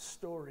have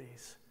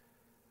stories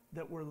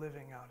that we're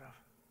living out of.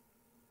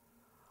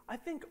 I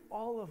think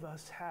all of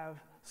us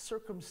have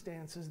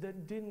circumstances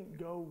that didn't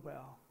go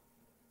well.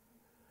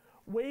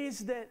 Ways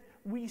that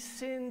we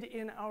sinned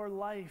in our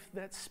life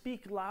that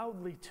speak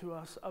loudly to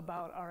us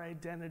about our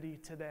identity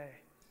today.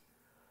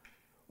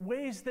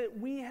 Ways that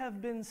we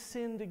have been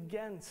sinned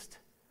against.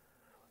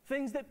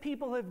 Things that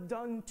people have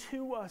done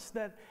to us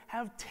that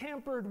have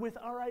tampered with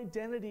our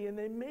identity, and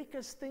they make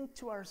us think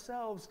to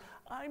ourselves,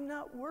 I'm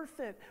not worth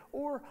it,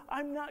 or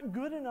I'm not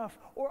good enough,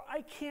 or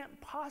I can't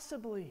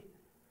possibly.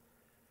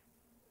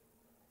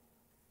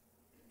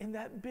 And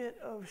that bit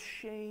of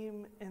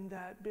shame and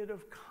that bit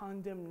of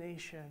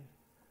condemnation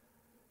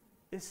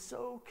is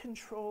so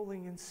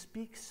controlling and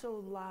speaks so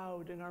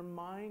loud in our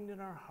mind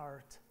and our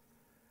heart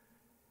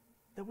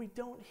that we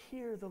don't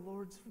hear the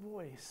Lord's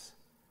voice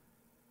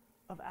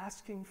of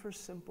asking for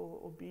simple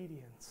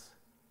obedience.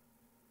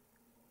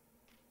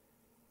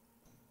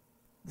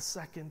 The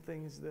second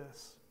thing is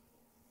this.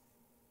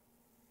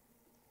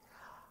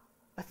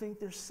 I think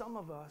there's some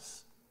of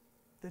us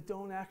that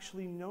don't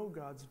actually know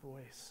God's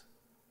voice.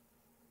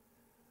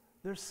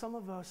 There's some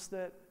of us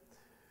that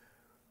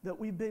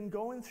we've been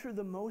going through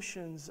the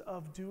motions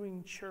of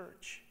doing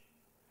church.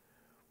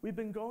 We've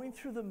been going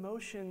through the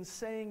motions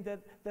saying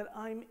that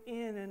I'm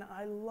in and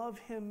I love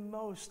him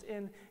most.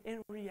 And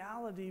in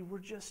reality, we're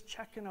just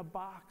checking a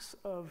box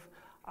of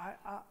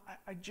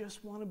I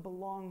just want to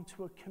belong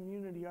to a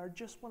community, or I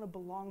just want to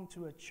belong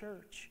to a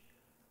church.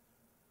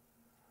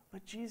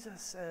 But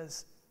Jesus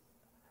says,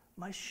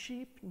 my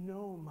sheep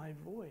know my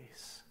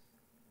voice.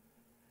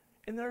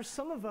 And there are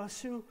some of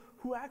us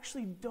who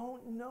actually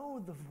don't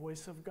know the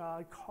voice of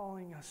God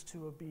calling us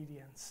to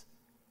obedience.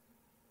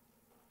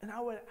 And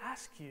I would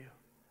ask you,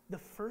 the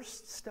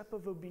first step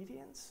of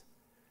obedience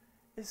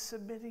is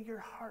submitting your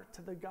heart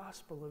to the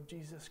gospel of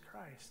Jesus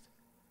Christ.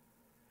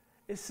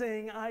 Is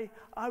saying, I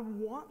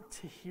want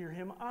to hear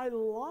him. I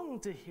long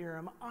to hear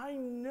him. I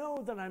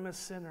know that I'm a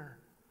sinner.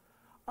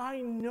 I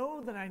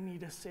know that I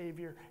need a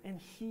Savior, and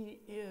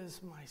he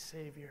is my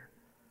Savior.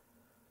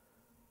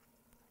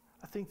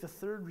 I think the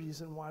third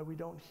reason why we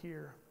don't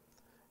hear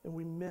and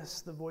we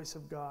miss the voice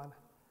of God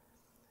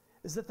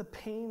is that the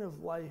pain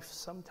of life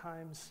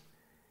sometimes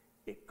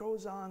it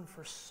goes on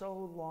for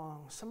so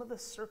long. Some of the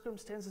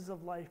circumstances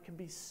of life can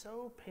be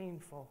so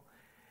painful.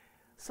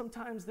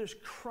 Sometimes there's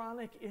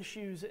chronic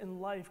issues in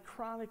life,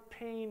 chronic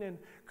pain and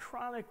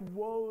chronic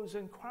woes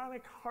and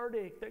chronic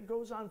heartache that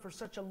goes on for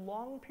such a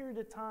long period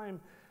of time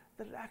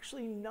that it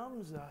actually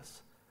numbs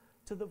us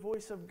to the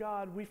voice of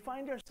God. We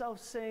find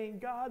ourselves saying,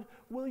 God,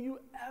 will you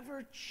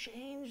ever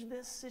change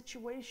this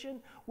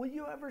situation? Will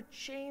you ever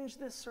change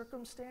this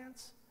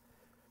circumstance?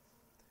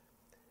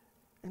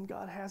 And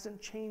God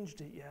hasn't changed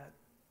it yet.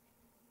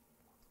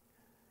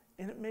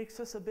 And it makes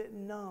us a bit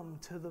numb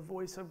to the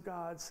voice of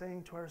God,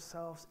 saying to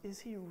ourselves, is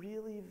he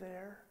really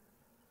there?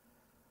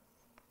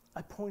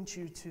 I point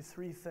you to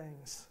three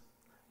things.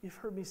 You've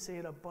heard me say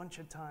it a bunch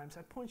of times.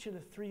 I point you to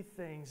three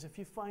things. If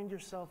you find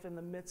yourself in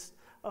the midst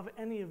of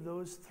any of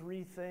those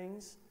three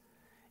things,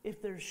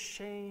 if there's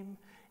shame,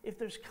 if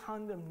there's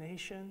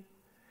condemnation,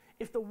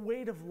 if the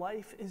weight of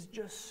life is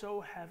just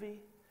so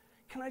heavy,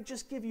 can I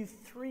just give you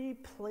three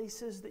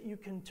places that you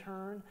can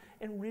turn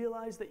and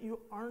realize that you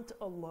aren't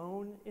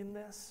alone in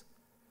this?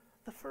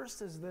 The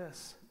first is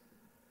this: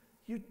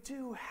 you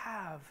do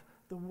have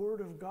the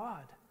Word of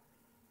God.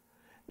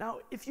 Now,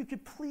 if you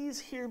could please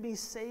hear me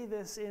say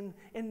this in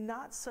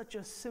not such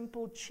a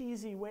simple,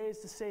 cheesy way as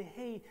to say,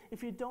 hey,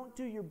 if you don't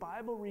do your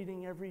Bible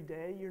reading every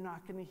day, you're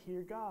not going to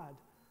hear God.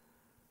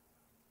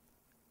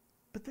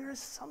 But there is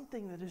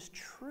something that is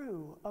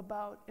true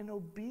about an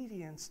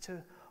obedience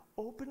to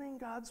opening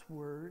God's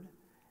Word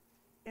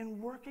and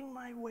working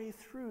my way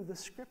through the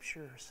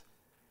Scriptures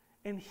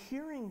and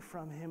hearing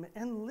from Him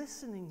and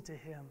listening to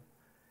Him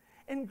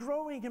and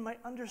growing in my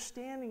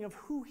understanding of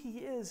who He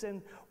is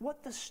and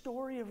what the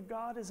story of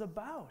God is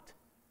about.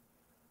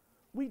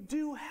 We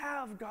do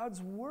have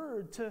God's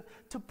Word to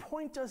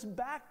point us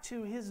back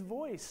to His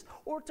voice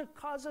or to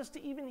cause us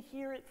to even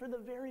hear it for the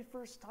very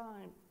first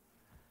time.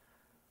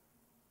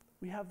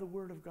 We have the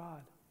Word of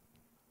God.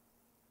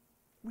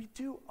 We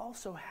do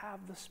also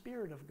have the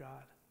Spirit of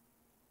God.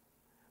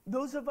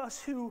 Those of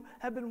us who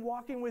have been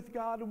walking with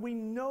God, we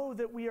know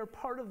that we are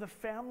part of the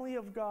family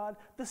of God.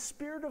 The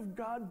Spirit of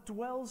God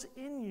dwells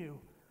in you.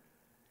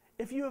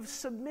 If you have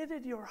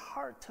submitted your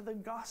heart to the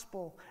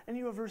gospel and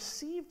you have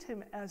received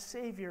Him as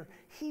Savior,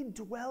 He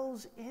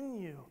dwells in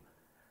you.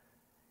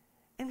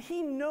 And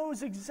He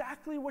knows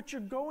exactly what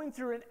you're going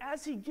through. And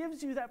as He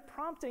gives you that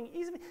prompting,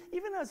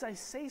 even as I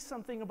say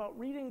something about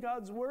reading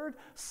God's Word,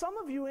 some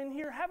of you in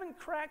here haven't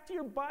cracked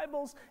your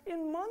Bibles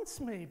in months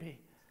maybe.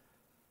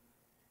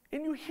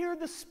 And you hear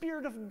the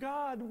Spirit of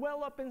God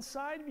well up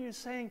inside of you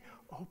saying,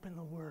 open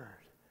the Word.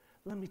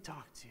 Let me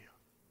talk to you.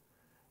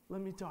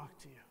 Let me talk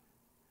to you.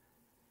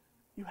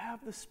 You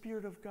have the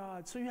Spirit of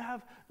God. So you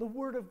have the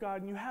Word of God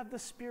and you have the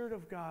Spirit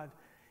of God.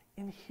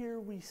 And here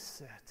we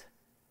sit.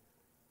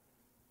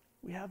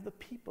 We have the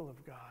people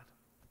of God.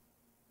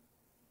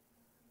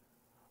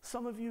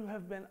 Some of you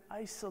have been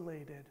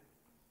isolated.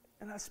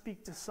 And I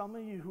speak to some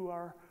of you who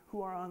are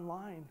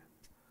online.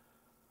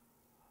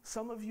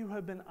 Some of you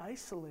have been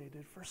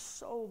isolated for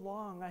so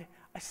long.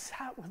 I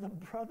sat with a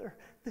brother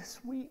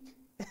this week,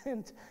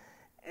 and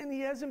he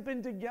hasn't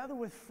been together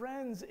with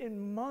friends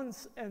in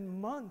months and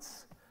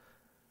months.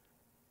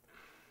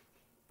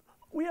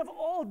 We have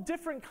all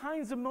different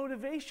kinds of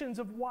motivations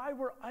of why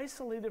we're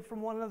isolated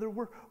from one another.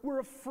 We're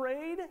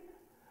afraid.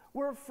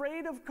 We're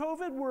afraid of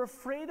COVID. We're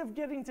afraid of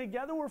getting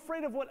together. We're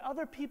afraid of what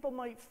other people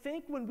might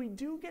think when we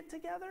do get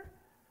together.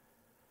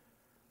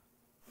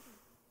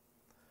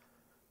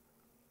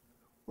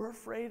 We're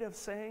afraid of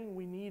saying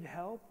we need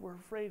help. We're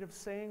afraid of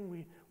saying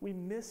we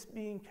miss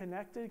being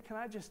connected. Can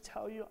I just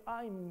tell you,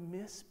 I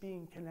miss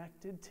being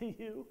connected to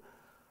you.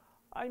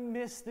 I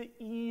miss the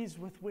ease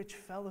with which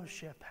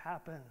fellowship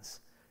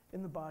happens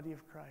in the body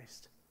of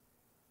Christ.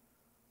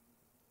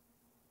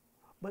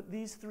 But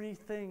these three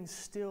things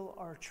still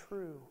are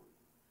true.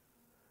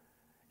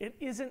 It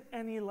isn't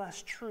any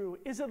less true.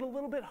 Is it a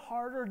little bit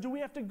harder? Do we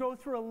have to go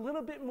through a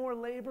little bit more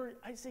labor?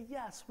 I say,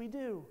 yes, we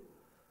do.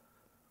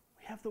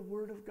 We have the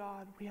Word of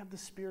God, we have the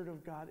Spirit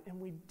of God, and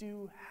we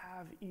do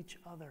have each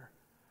other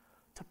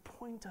to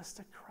point us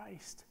to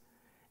Christ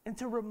and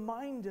to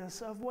remind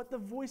us of what the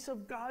voice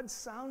of God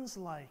sounds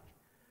like.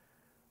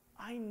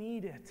 I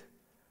need it.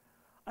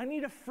 I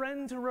need a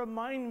friend to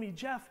remind me,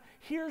 Jeff,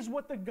 here's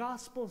what the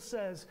gospel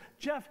says.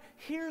 Jeff,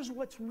 here's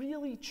what's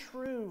really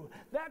true.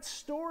 That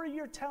story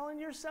you're telling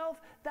yourself,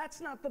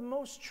 that's not the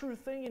most true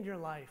thing in your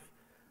life.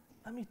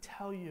 Let me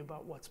tell you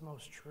about what's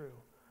most true.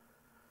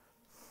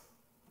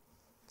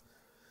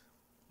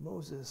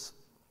 Moses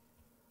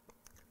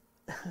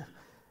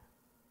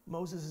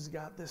has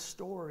got this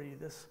story,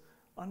 this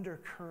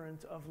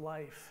undercurrent of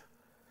life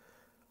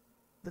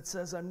that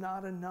says, I'm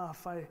not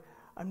enough,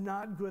 I'm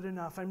not good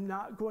enough, I'm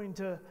not going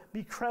to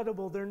be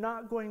credible, they're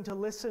not going to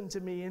listen to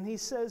me. And he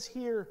says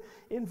here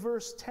in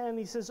verse 10,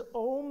 he says,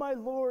 oh my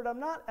Lord, I'm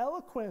not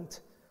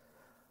eloquent.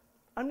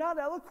 I'm not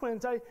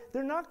eloquent.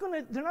 They're not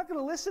going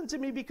to listen to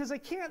me because I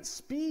can't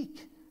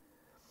speak.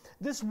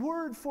 This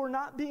word for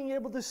not being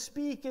able to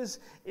speak is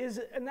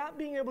not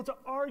being able to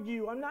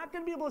argue. I'm not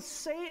going to be able to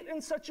say it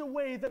in such a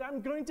way that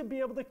I'm going to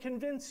be able to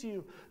convince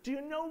you. Do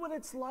you know what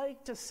it's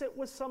like to sit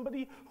with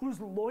somebody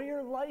who's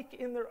lawyer-like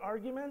in their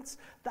arguments?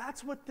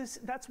 That's what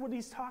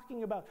he's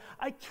talking about.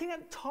 I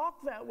can't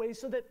talk that way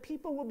so that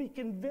people will be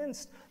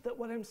convinced that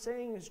what I'm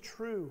saying is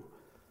true.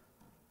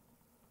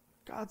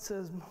 God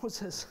says,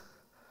 Moses,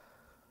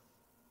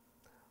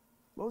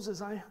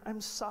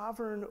 I'm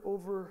sovereign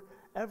over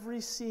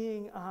every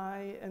seeing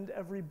eye and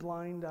every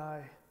blind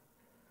eye.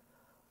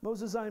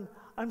 Moses,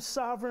 I'm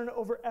sovereign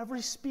over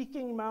every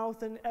speaking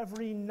mouth and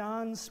every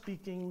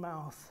non-speaking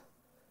mouth.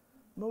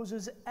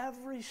 Moses,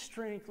 every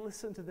strength,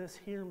 listen to this,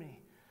 hear me.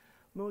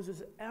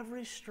 Moses,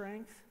 every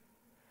strength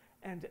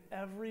and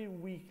every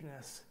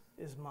weakness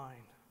is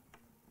mine.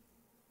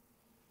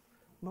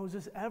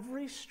 Moses,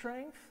 every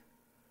strength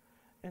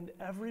and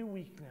every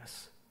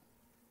weakness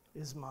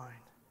is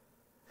mine.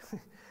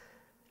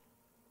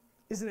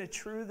 Isn't it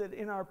true that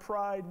in our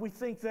pride, we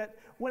think that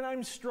when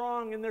I'm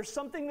strong and there's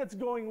something that's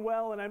going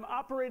well and I'm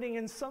operating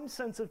in some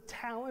sense of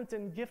talent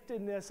and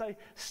giftedness, I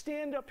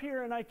stand up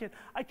here and I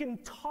can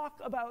talk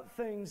about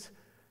things.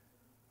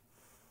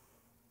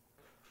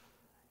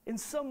 In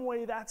some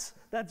way, that's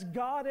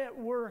God at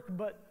work,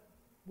 but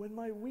when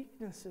my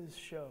weaknesses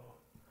show,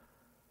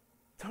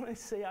 don't I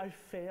say I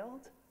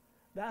failed?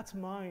 That's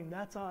mine,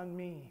 that's on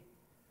me.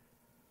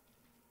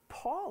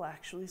 Paul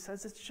actually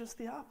says it's just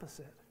the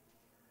opposite.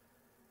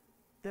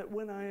 That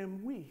when I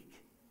am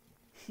weak,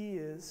 he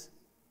is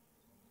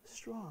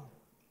strong.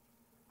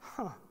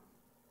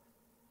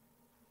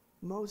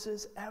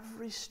 Moses,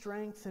 every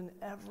strength and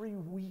every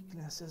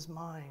weakness is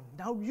mine.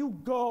 Now you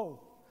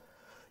go.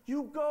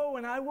 You go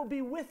and I will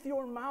be with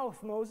your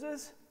mouth,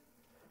 Moses.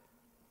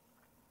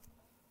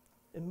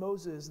 And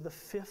Moses, the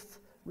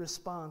fifth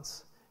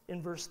response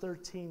in verse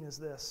 13 is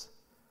this: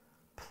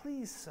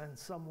 please send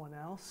someone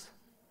else.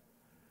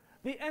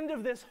 The end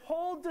of this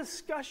whole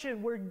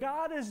discussion where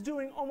God is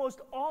doing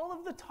almost all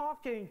of the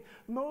talking,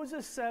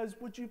 Moses says,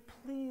 would you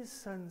please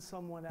send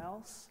someone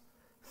else?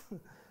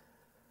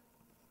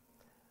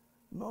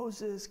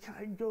 Moses, can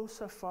I go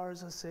so far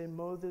as to say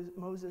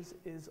Moses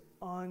is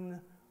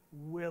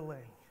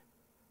unwilling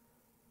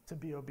to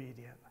be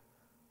obedient.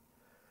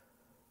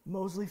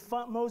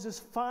 Moses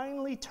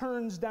finally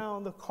turns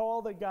down the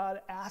call that God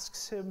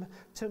asks him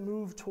to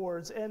move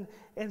towards, and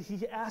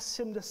he asks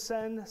him to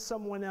send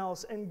someone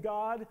else, and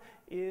God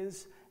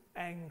is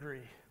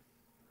angry.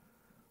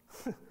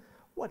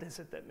 What is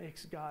it that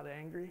makes God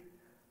angry?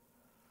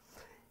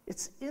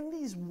 It's in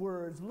these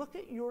words. Look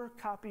at your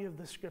copy of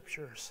the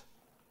Scriptures.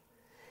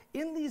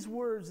 In these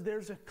words,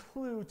 there's a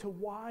clue to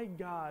why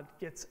God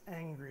gets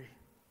angry.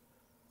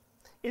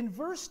 In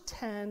verse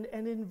 10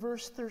 and in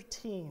verse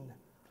 13,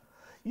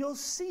 you'll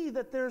see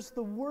that there's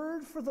the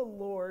word for the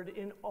Lord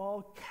in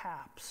all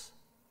caps.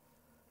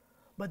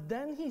 But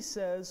then he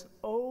says,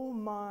 "Oh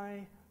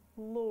my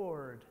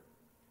Lord."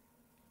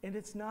 And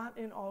it's not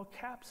in all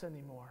caps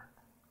anymore.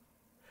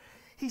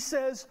 He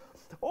says,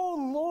 "Oh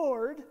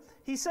Lord."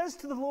 He says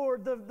to the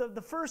Lord,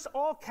 the first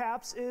all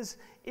caps is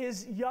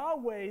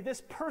Yahweh,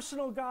 this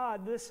personal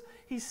God.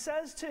 He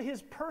says to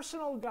his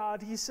personal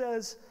God, he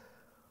says,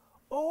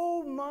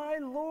 "Oh my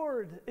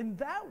Lord." And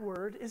that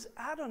word is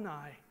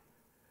Adonai,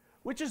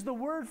 which is the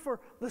word for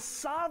the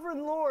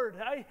sovereign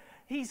Lord.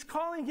 He's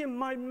calling him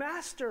my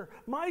master,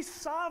 my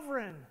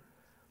sovereign.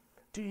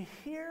 Do you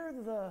hear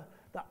the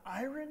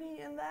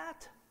irony in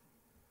that?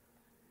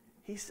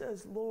 He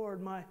says,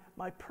 "Lord, my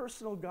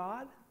personal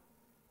God,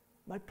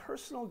 my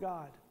personal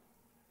God,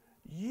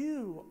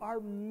 you are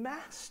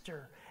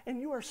master and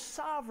you are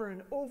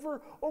sovereign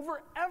over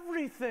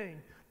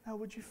everything. Now,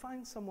 would you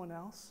find someone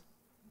else?"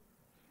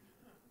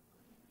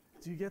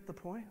 Do you get the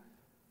point?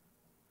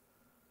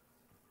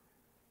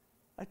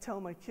 I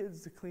tell my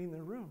kids to clean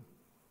their room.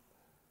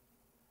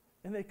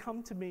 And they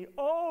come to me,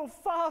 "Oh,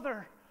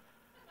 Father,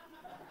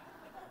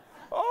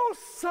 oh,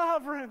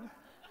 sovereign,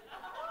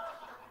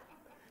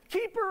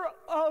 keeper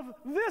of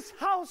this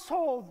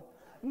household,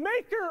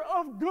 maker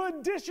of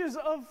good dishes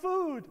of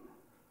food,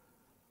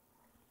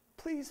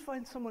 please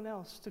find someone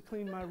else to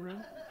clean my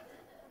room."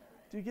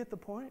 Do you get the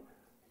point?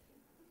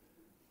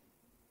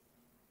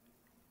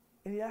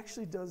 And he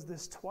actually does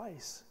this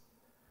twice,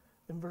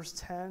 in verse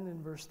 10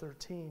 and verse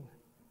 13.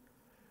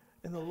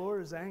 And the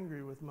Lord is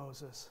angry with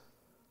Moses.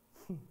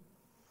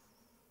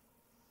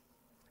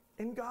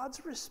 And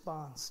God's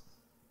response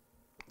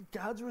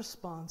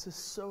is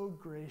so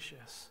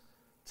gracious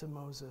to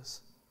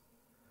Moses.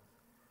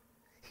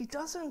 He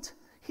doesn't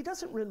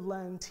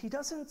relent. He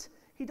doesn't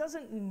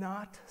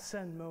not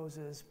send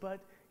Moses,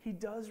 but he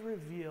does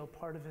reveal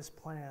part of his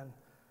plan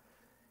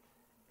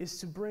is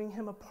to bring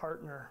him a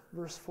partner,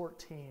 verse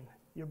 14,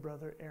 your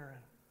brother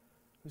Aaron,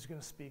 who's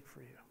going to speak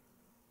for you.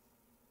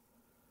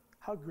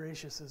 How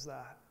gracious is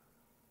that?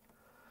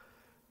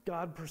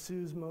 God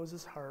pursues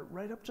Moses' heart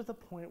right up to the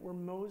point where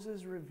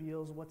Moses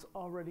reveals what's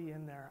already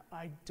in there.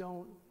 I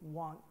don't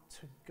want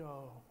to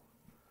go.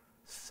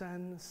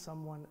 Send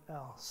someone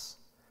else.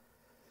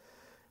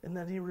 And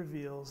then he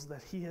reveals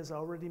that he has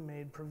already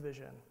made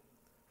provision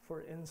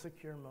for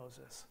insecure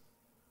Moses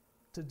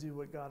to do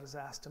what God has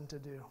asked him to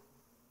do.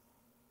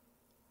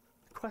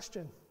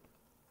 Question: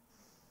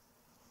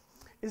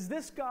 is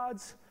this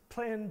God's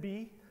plan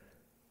B?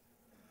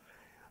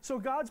 So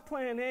God's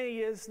plan A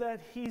is that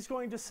he's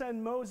going to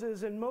send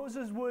Moses, and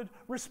Moses would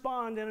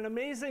respond in an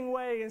amazing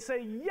way and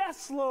say,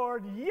 yes,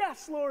 Lord,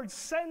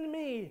 send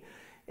me.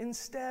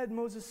 Instead,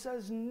 Moses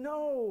says,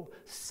 no,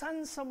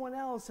 send someone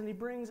else, and he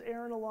brings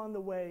Aaron along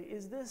the way.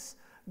 Is this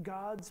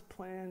God's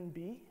plan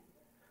B?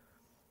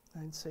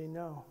 I'd say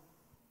no.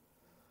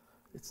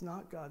 It's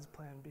not God's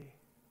plan B.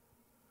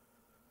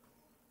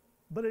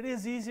 But it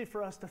is easy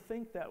for us to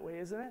think that way,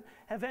 isn't it?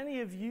 Have any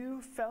of you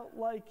felt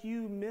like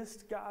you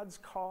missed God's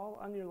call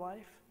on your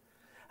life?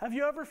 Have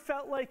you ever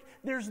felt like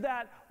there's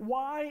that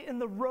Y in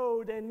the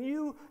road and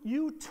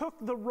you took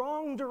the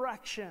wrong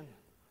direction?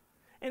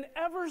 And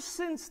ever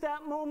since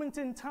that moment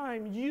in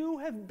time, you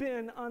have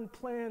been on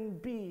plan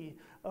B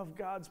of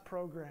God's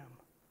program.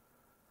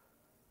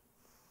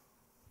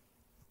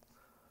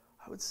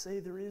 I would say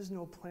there is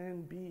no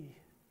plan B.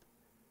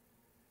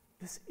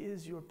 This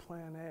is your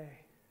plan A.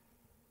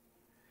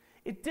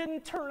 It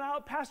didn't turn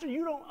out, Pastor,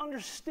 you don't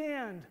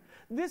understand.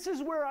 This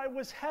is where I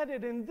was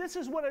headed, and this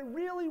is what I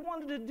really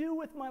wanted to do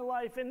with my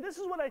life, and this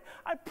is what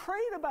I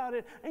prayed about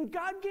it, and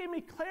God gave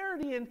me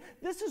clarity, and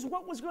this is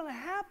what was going to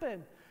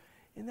happen.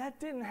 And that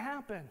didn't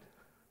happen.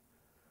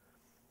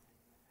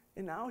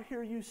 And now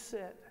here you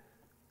sit,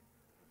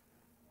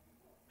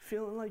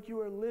 feeling like you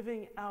are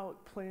living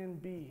out plan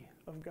B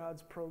of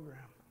God's program.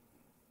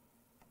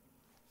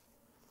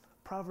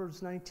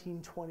 Proverbs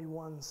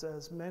 19:21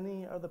 says,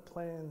 many are the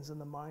plans in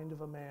the mind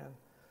of a man,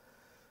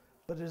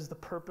 but it is the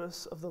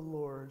purpose of the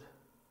Lord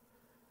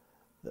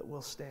that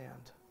will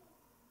stand.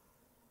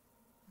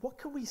 What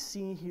can we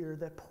see here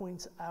that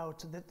points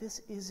out that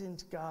this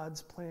isn't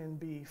God's plan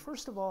B?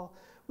 First of all,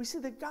 we see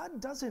that God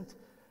doesn't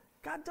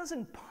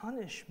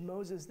punish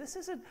Moses. This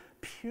isn't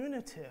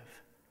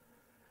punitive.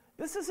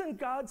 This isn't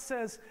God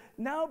says,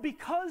 now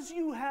because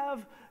you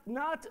have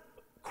not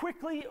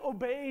quickly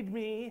obeyed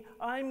me,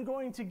 I'm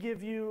going to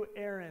give you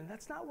Aaron.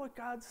 That's not what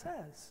God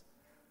says.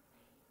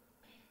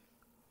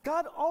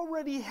 God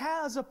already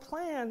has a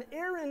plan.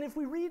 Aaron, if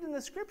we read in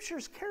the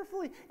scriptures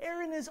carefully,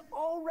 Aaron is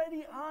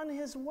already on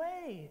his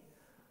way.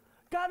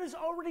 God has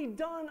already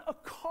done a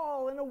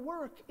call and a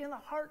work in the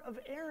heart of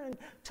Aaron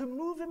to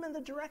move him in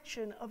the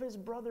direction of his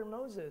brother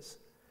Moses.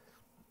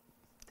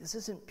 This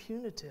isn't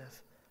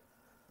punitive.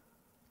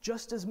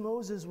 Just as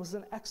Moses was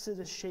an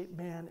Exodus-shaped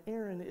man,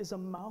 Aaron is a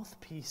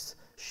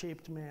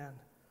mouthpiece-shaped man.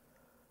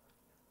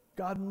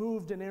 God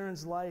moved in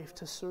Aaron's life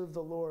to serve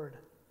the Lord.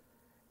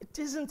 It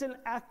isn't an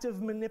act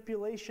of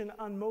manipulation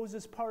on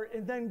Moses' part,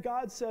 and then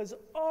God says,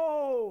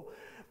 oh,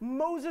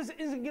 Moses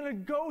isn't going to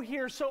go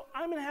here, so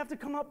I'm going to have to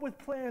come up with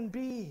plan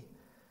B.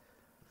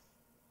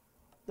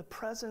 The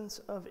presence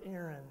of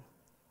Aaron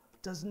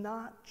does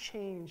not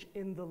change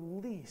in the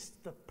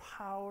least the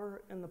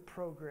power and the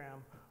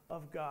program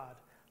of God.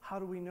 How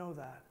do we know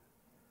that?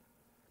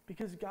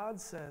 Because God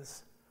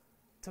says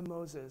to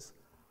Moses,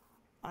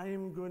 I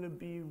am going to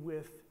be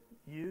with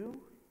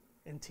you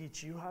and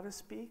teach you how to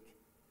speak,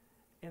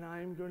 and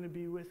I am going to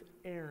be with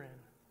Aaron,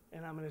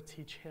 and I'm going to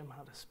teach him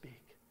how to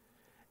speak.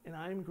 And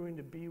I'm going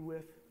to be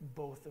with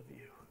both of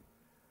you.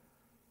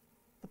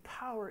 The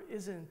power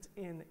isn't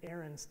in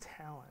Aaron's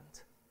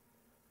talent.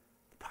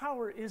 The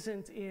power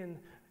isn't in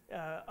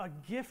a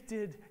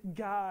gifted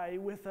guy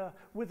with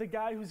a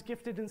guy who's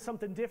gifted in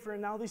something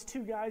different. Now these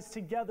two guys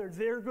together,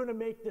 they're going to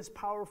make this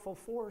powerful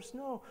force.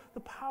 No,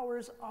 the power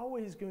is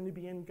always going to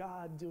be in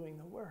God doing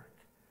the work.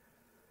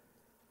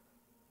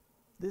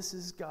 This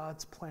is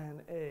God's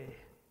plan A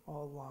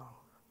all along.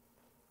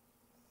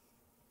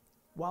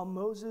 While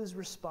Moses'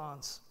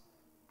 response,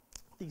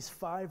 these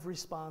 5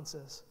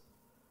 responses,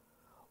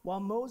 while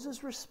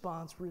Moses'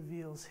 response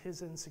reveals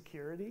his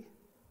insecurity,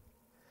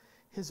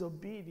 his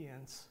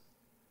obedience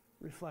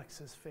reflects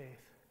his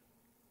faith.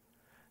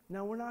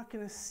 Now, we're not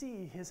going to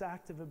see his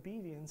act of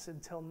obedience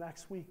until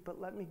next week,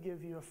 but let me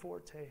give you a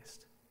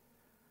foretaste.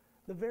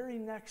 The very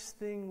next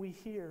thing we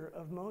hear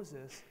of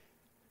Moses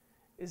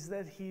is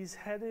that he's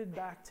headed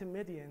back to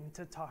Midian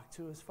to talk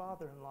to his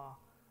father-in-law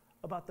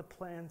about the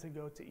plan to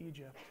go to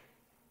Egypt.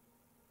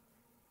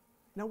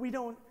 Now, we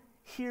don't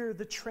hear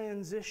the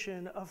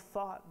transition of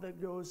thought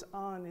that goes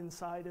on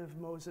inside of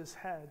Moses'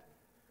 head.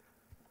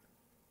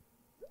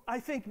 I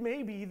think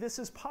maybe this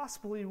is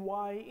possibly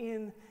why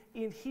in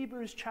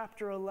Hebrews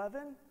chapter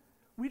 11,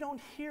 we don't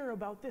hear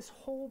about this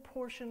whole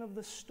portion of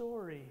the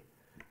story.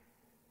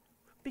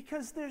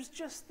 Because there's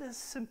just this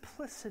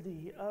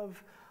simplicity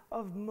of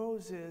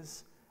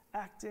Moses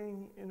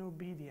acting in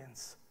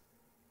obedience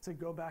to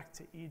go back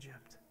to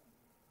Egypt.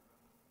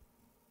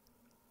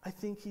 I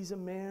think he's a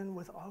man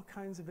with all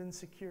kinds of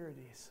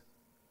insecurities,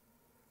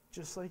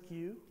 just like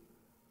you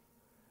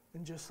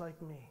and just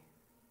like me,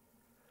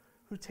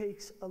 who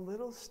takes a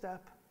little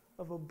step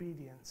of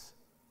obedience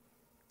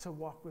to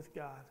walk with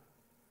God,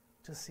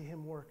 to see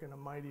him work in a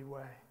mighty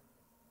way.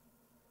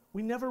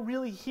 We never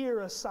really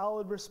hear a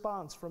solid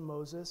response from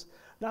Moses.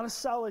 Not a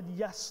solid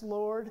yes,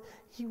 Lord.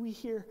 We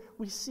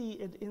see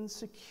an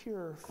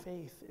insecure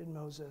faith in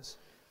Moses.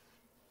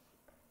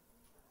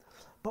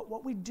 But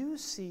what we do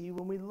see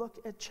when we look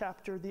at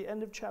the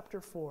end of chapter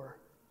 4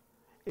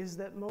 is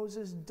that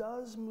Moses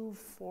does move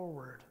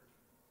forward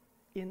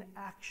in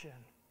action.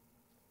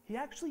 He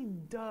actually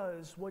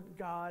does what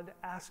God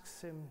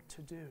asks him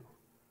to do.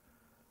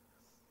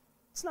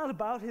 It's not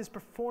about his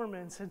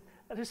performance, and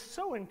that is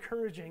so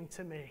encouraging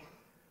to me.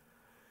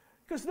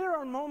 Because there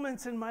are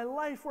moments in my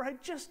life where I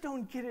just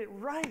don't get it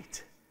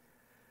right.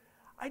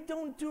 I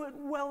don't do it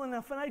well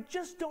enough, and I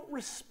just don't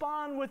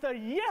respond with a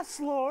yes,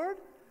 Lord.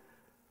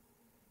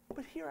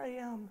 But here I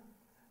am.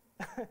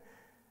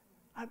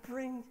 I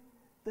bring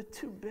the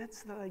 2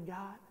 bits that I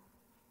got.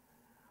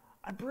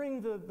 I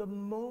bring the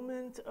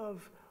moment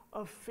of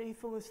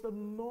faithfulness, the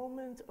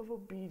moment of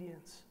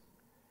obedience,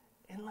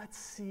 and let's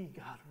see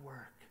God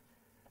work.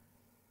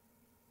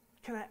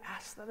 Can I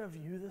ask that of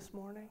you this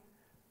morning?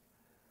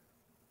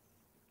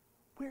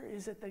 Where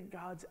is it that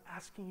God's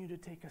asking you to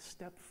take a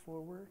step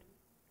forward?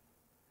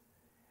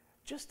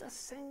 Just a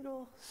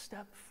single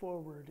step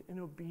forward in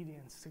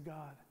obedience to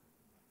God.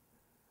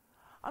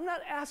 I'm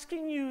not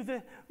asking you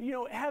that,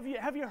 have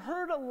you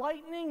heard a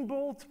lightning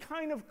bolt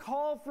kind of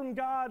call from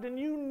God and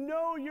you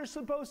know you're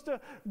supposed to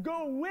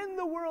go win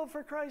the world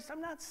for Christ?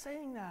 I'm not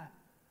saying that.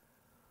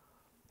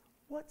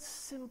 What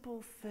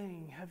simple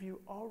thing have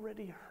you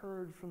already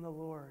heard from the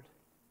Lord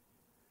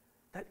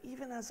that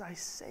even as I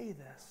say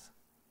this,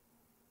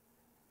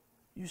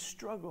 you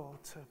struggle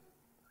to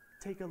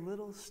take a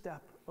little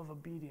step of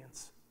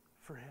obedience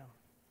for Him?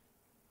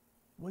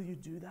 Will you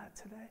do that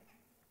today?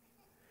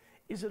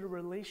 Is it a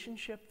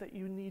relationship that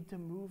you need to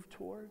move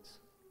towards?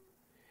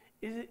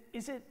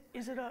 Is it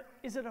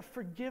a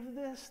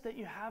forgiveness that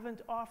you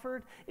haven't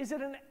offered? Is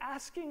it an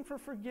asking for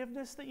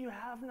forgiveness that you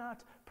have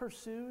not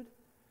pursued?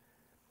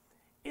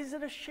 Is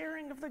it a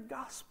sharing of the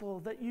gospel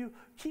that you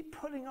keep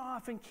putting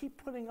off and keep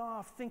putting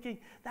off, thinking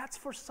that's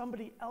for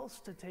somebody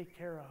else to take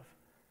care of?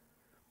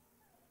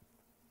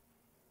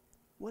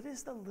 What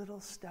is the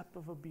little step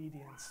of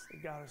obedience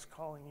that God is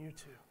calling you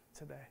to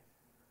today?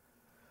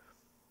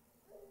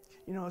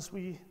 As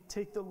we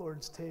take the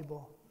Lord's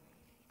table,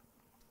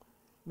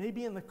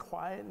 maybe in the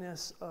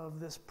quietness of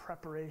this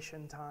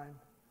preparation time,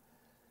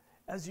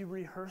 as you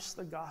rehearse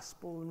the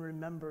gospel and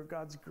remember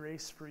God's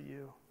grace for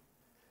you,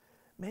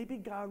 maybe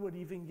God would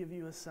even give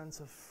you a sense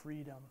of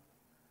freedom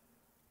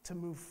to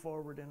move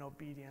forward in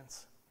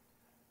obedience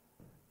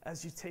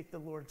as you take the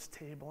Lord's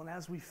table. And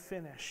as we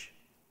finish,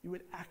 you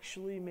would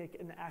actually make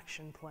an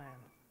action plan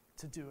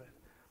to do it.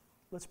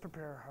 Let's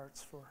prepare our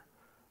hearts for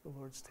the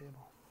Lord's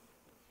table.